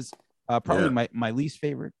franchise. Probably my least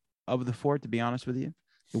favorite of the 4, to be honest with you.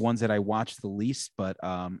 The ones that I watched the least. But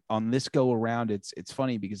on this go around, it's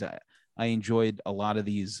funny because I enjoyed a lot of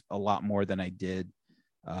these a lot more than I did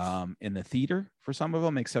in the theater for some of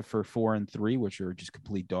them, except for 4 and 3, which are just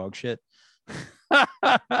complete dog shit.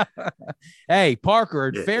 Hey, Parker,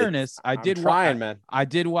 in fairness, I did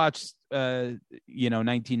watch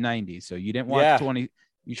 1990, so you didn't watch 20.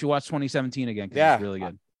 You should watch 2017 again, because it's really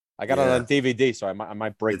good. I got it on DVD, so I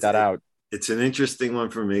might break that out. It's an interesting one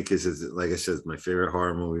for me because, like I said, it's my favorite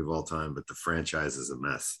horror movie of all time, but the franchise is a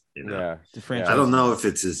mess. You know, the franchise. I don't know if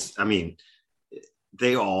it's as. I mean,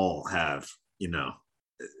 they all have, you know,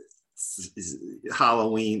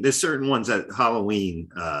 Halloween. There's certain ones that Halloween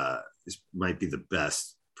might be the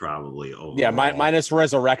best, probably overall. Yeah, minus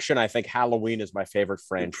Resurrection, I think Halloween is my favorite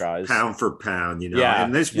franchise, pound for pound. You know,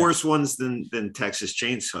 and there's worse ones than Texas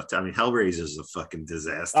Chainsaw. I mean, Hellraiser is a fucking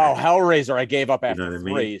disaster. Oh, Hellraiser, I gave up after you know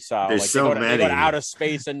 3. I mean? So there's like, so they many. go to Outer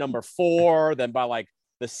Space in number 4. Then by like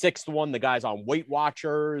the 6th one, the guy's on Weight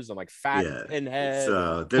Watchers and like Fat Pinhead.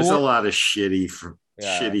 So there's a lot of shitty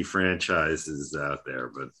franchises out there,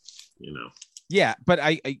 but you know. Yeah, but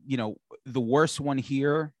I you know, the worst one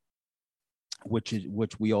here, which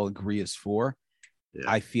we all agree is 4, Yeah.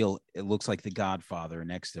 I feel it looks like The Godfather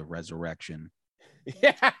next to Resurrection,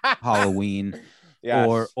 Yeah. Halloween,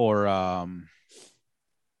 Yes. or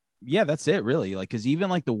yeah, that's it really. Like, because even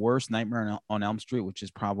like the worst Nightmare on Elm Street, which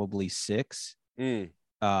is probably 6, Mm.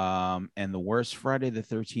 and the worst Friday the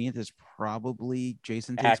 13th is probably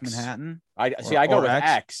Jason Takes X. Manhattan. I go or with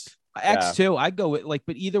X. X. X too. I'd go with like,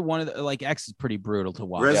 but either one of the like X is pretty brutal to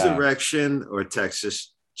watch. Resurrection or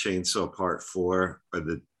Texas Chainsaw Part 4 are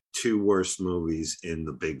the 2 worst movies in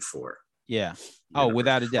the Big 4. Yeah. Universe. Oh,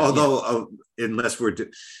 without a doubt. Although, unless we're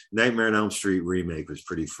Nightmare on Elm Street remake was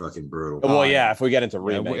pretty fucking brutal. Well, yeah, if we get into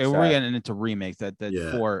Yeah, remakes, we're getting into remakes. That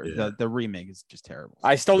Yeah, for yeah. the remake is just terrible.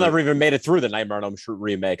 I still never even made it through the Nightmare on Elm Street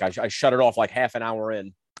remake. I shut it off like half an hour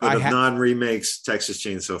in. But of non-remakes, Texas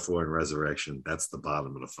Chainsaw 4 and Resurrection, that's the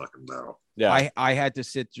bottom of the fucking barrel. Yeah. I had to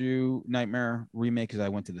sit through Nightmare remake because I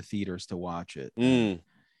went to the theaters to watch it. Mm.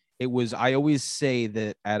 It was, I always say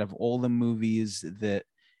that out of all the movies that,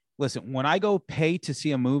 listen, when I go pay to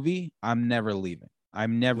see a movie, I'm never leaving. I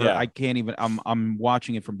can't even, I'm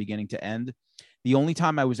watching it from beginning to end. The only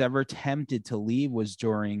time I was ever tempted to leave was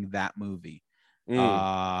during that movie.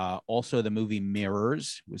 Also the movie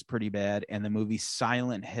Mirrors was pretty bad, and the movie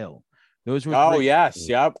Silent Hill. Those were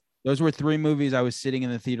yep. Those were 3 movies I was sitting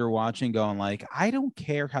in the theater watching, going like, I don't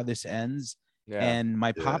care how this ends. Yeah. And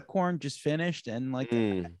my popcorn just finished, and like,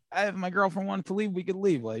 if my girlfriend wanted to leave, we could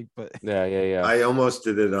leave. Like, but yeah. I almost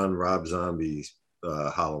did it on Rob Zombie's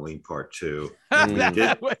Halloween Part 2.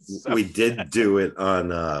 We did do it on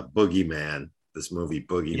Boogeyman. This movie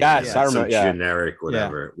Boogeyman. Yes, I remember. Generic,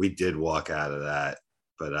 whatever. Yeah. We did walk out of that,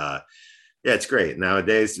 but yeah, it's great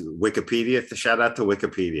nowadays. Wikipedia. Shout out to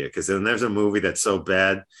Wikipedia, because then there's a movie that's so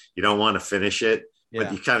bad you don't want to finish it,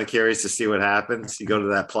 but you're kind of curious to see what happens. You go to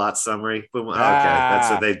that plot summary. Boom. Okay, that's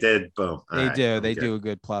what they did. Boom. They do a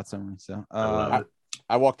good plot summary. So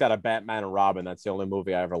I walked out of Batman and Robin. That's the only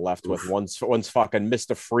movie I ever left with. Once fucking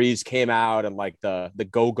Mr. Freeze came out and like the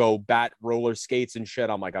go-go bat roller skates and shit.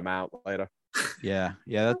 I'm like, I'm out later. Yeah,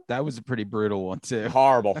 that was a pretty brutal one too.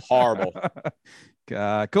 Horrible.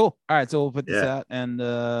 Cool. All right, so we'll put this out, and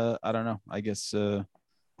I don't know. I guess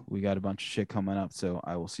we got a bunch of shit coming up, so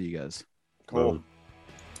I will see you guys. Cool.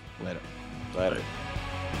 Later. Later.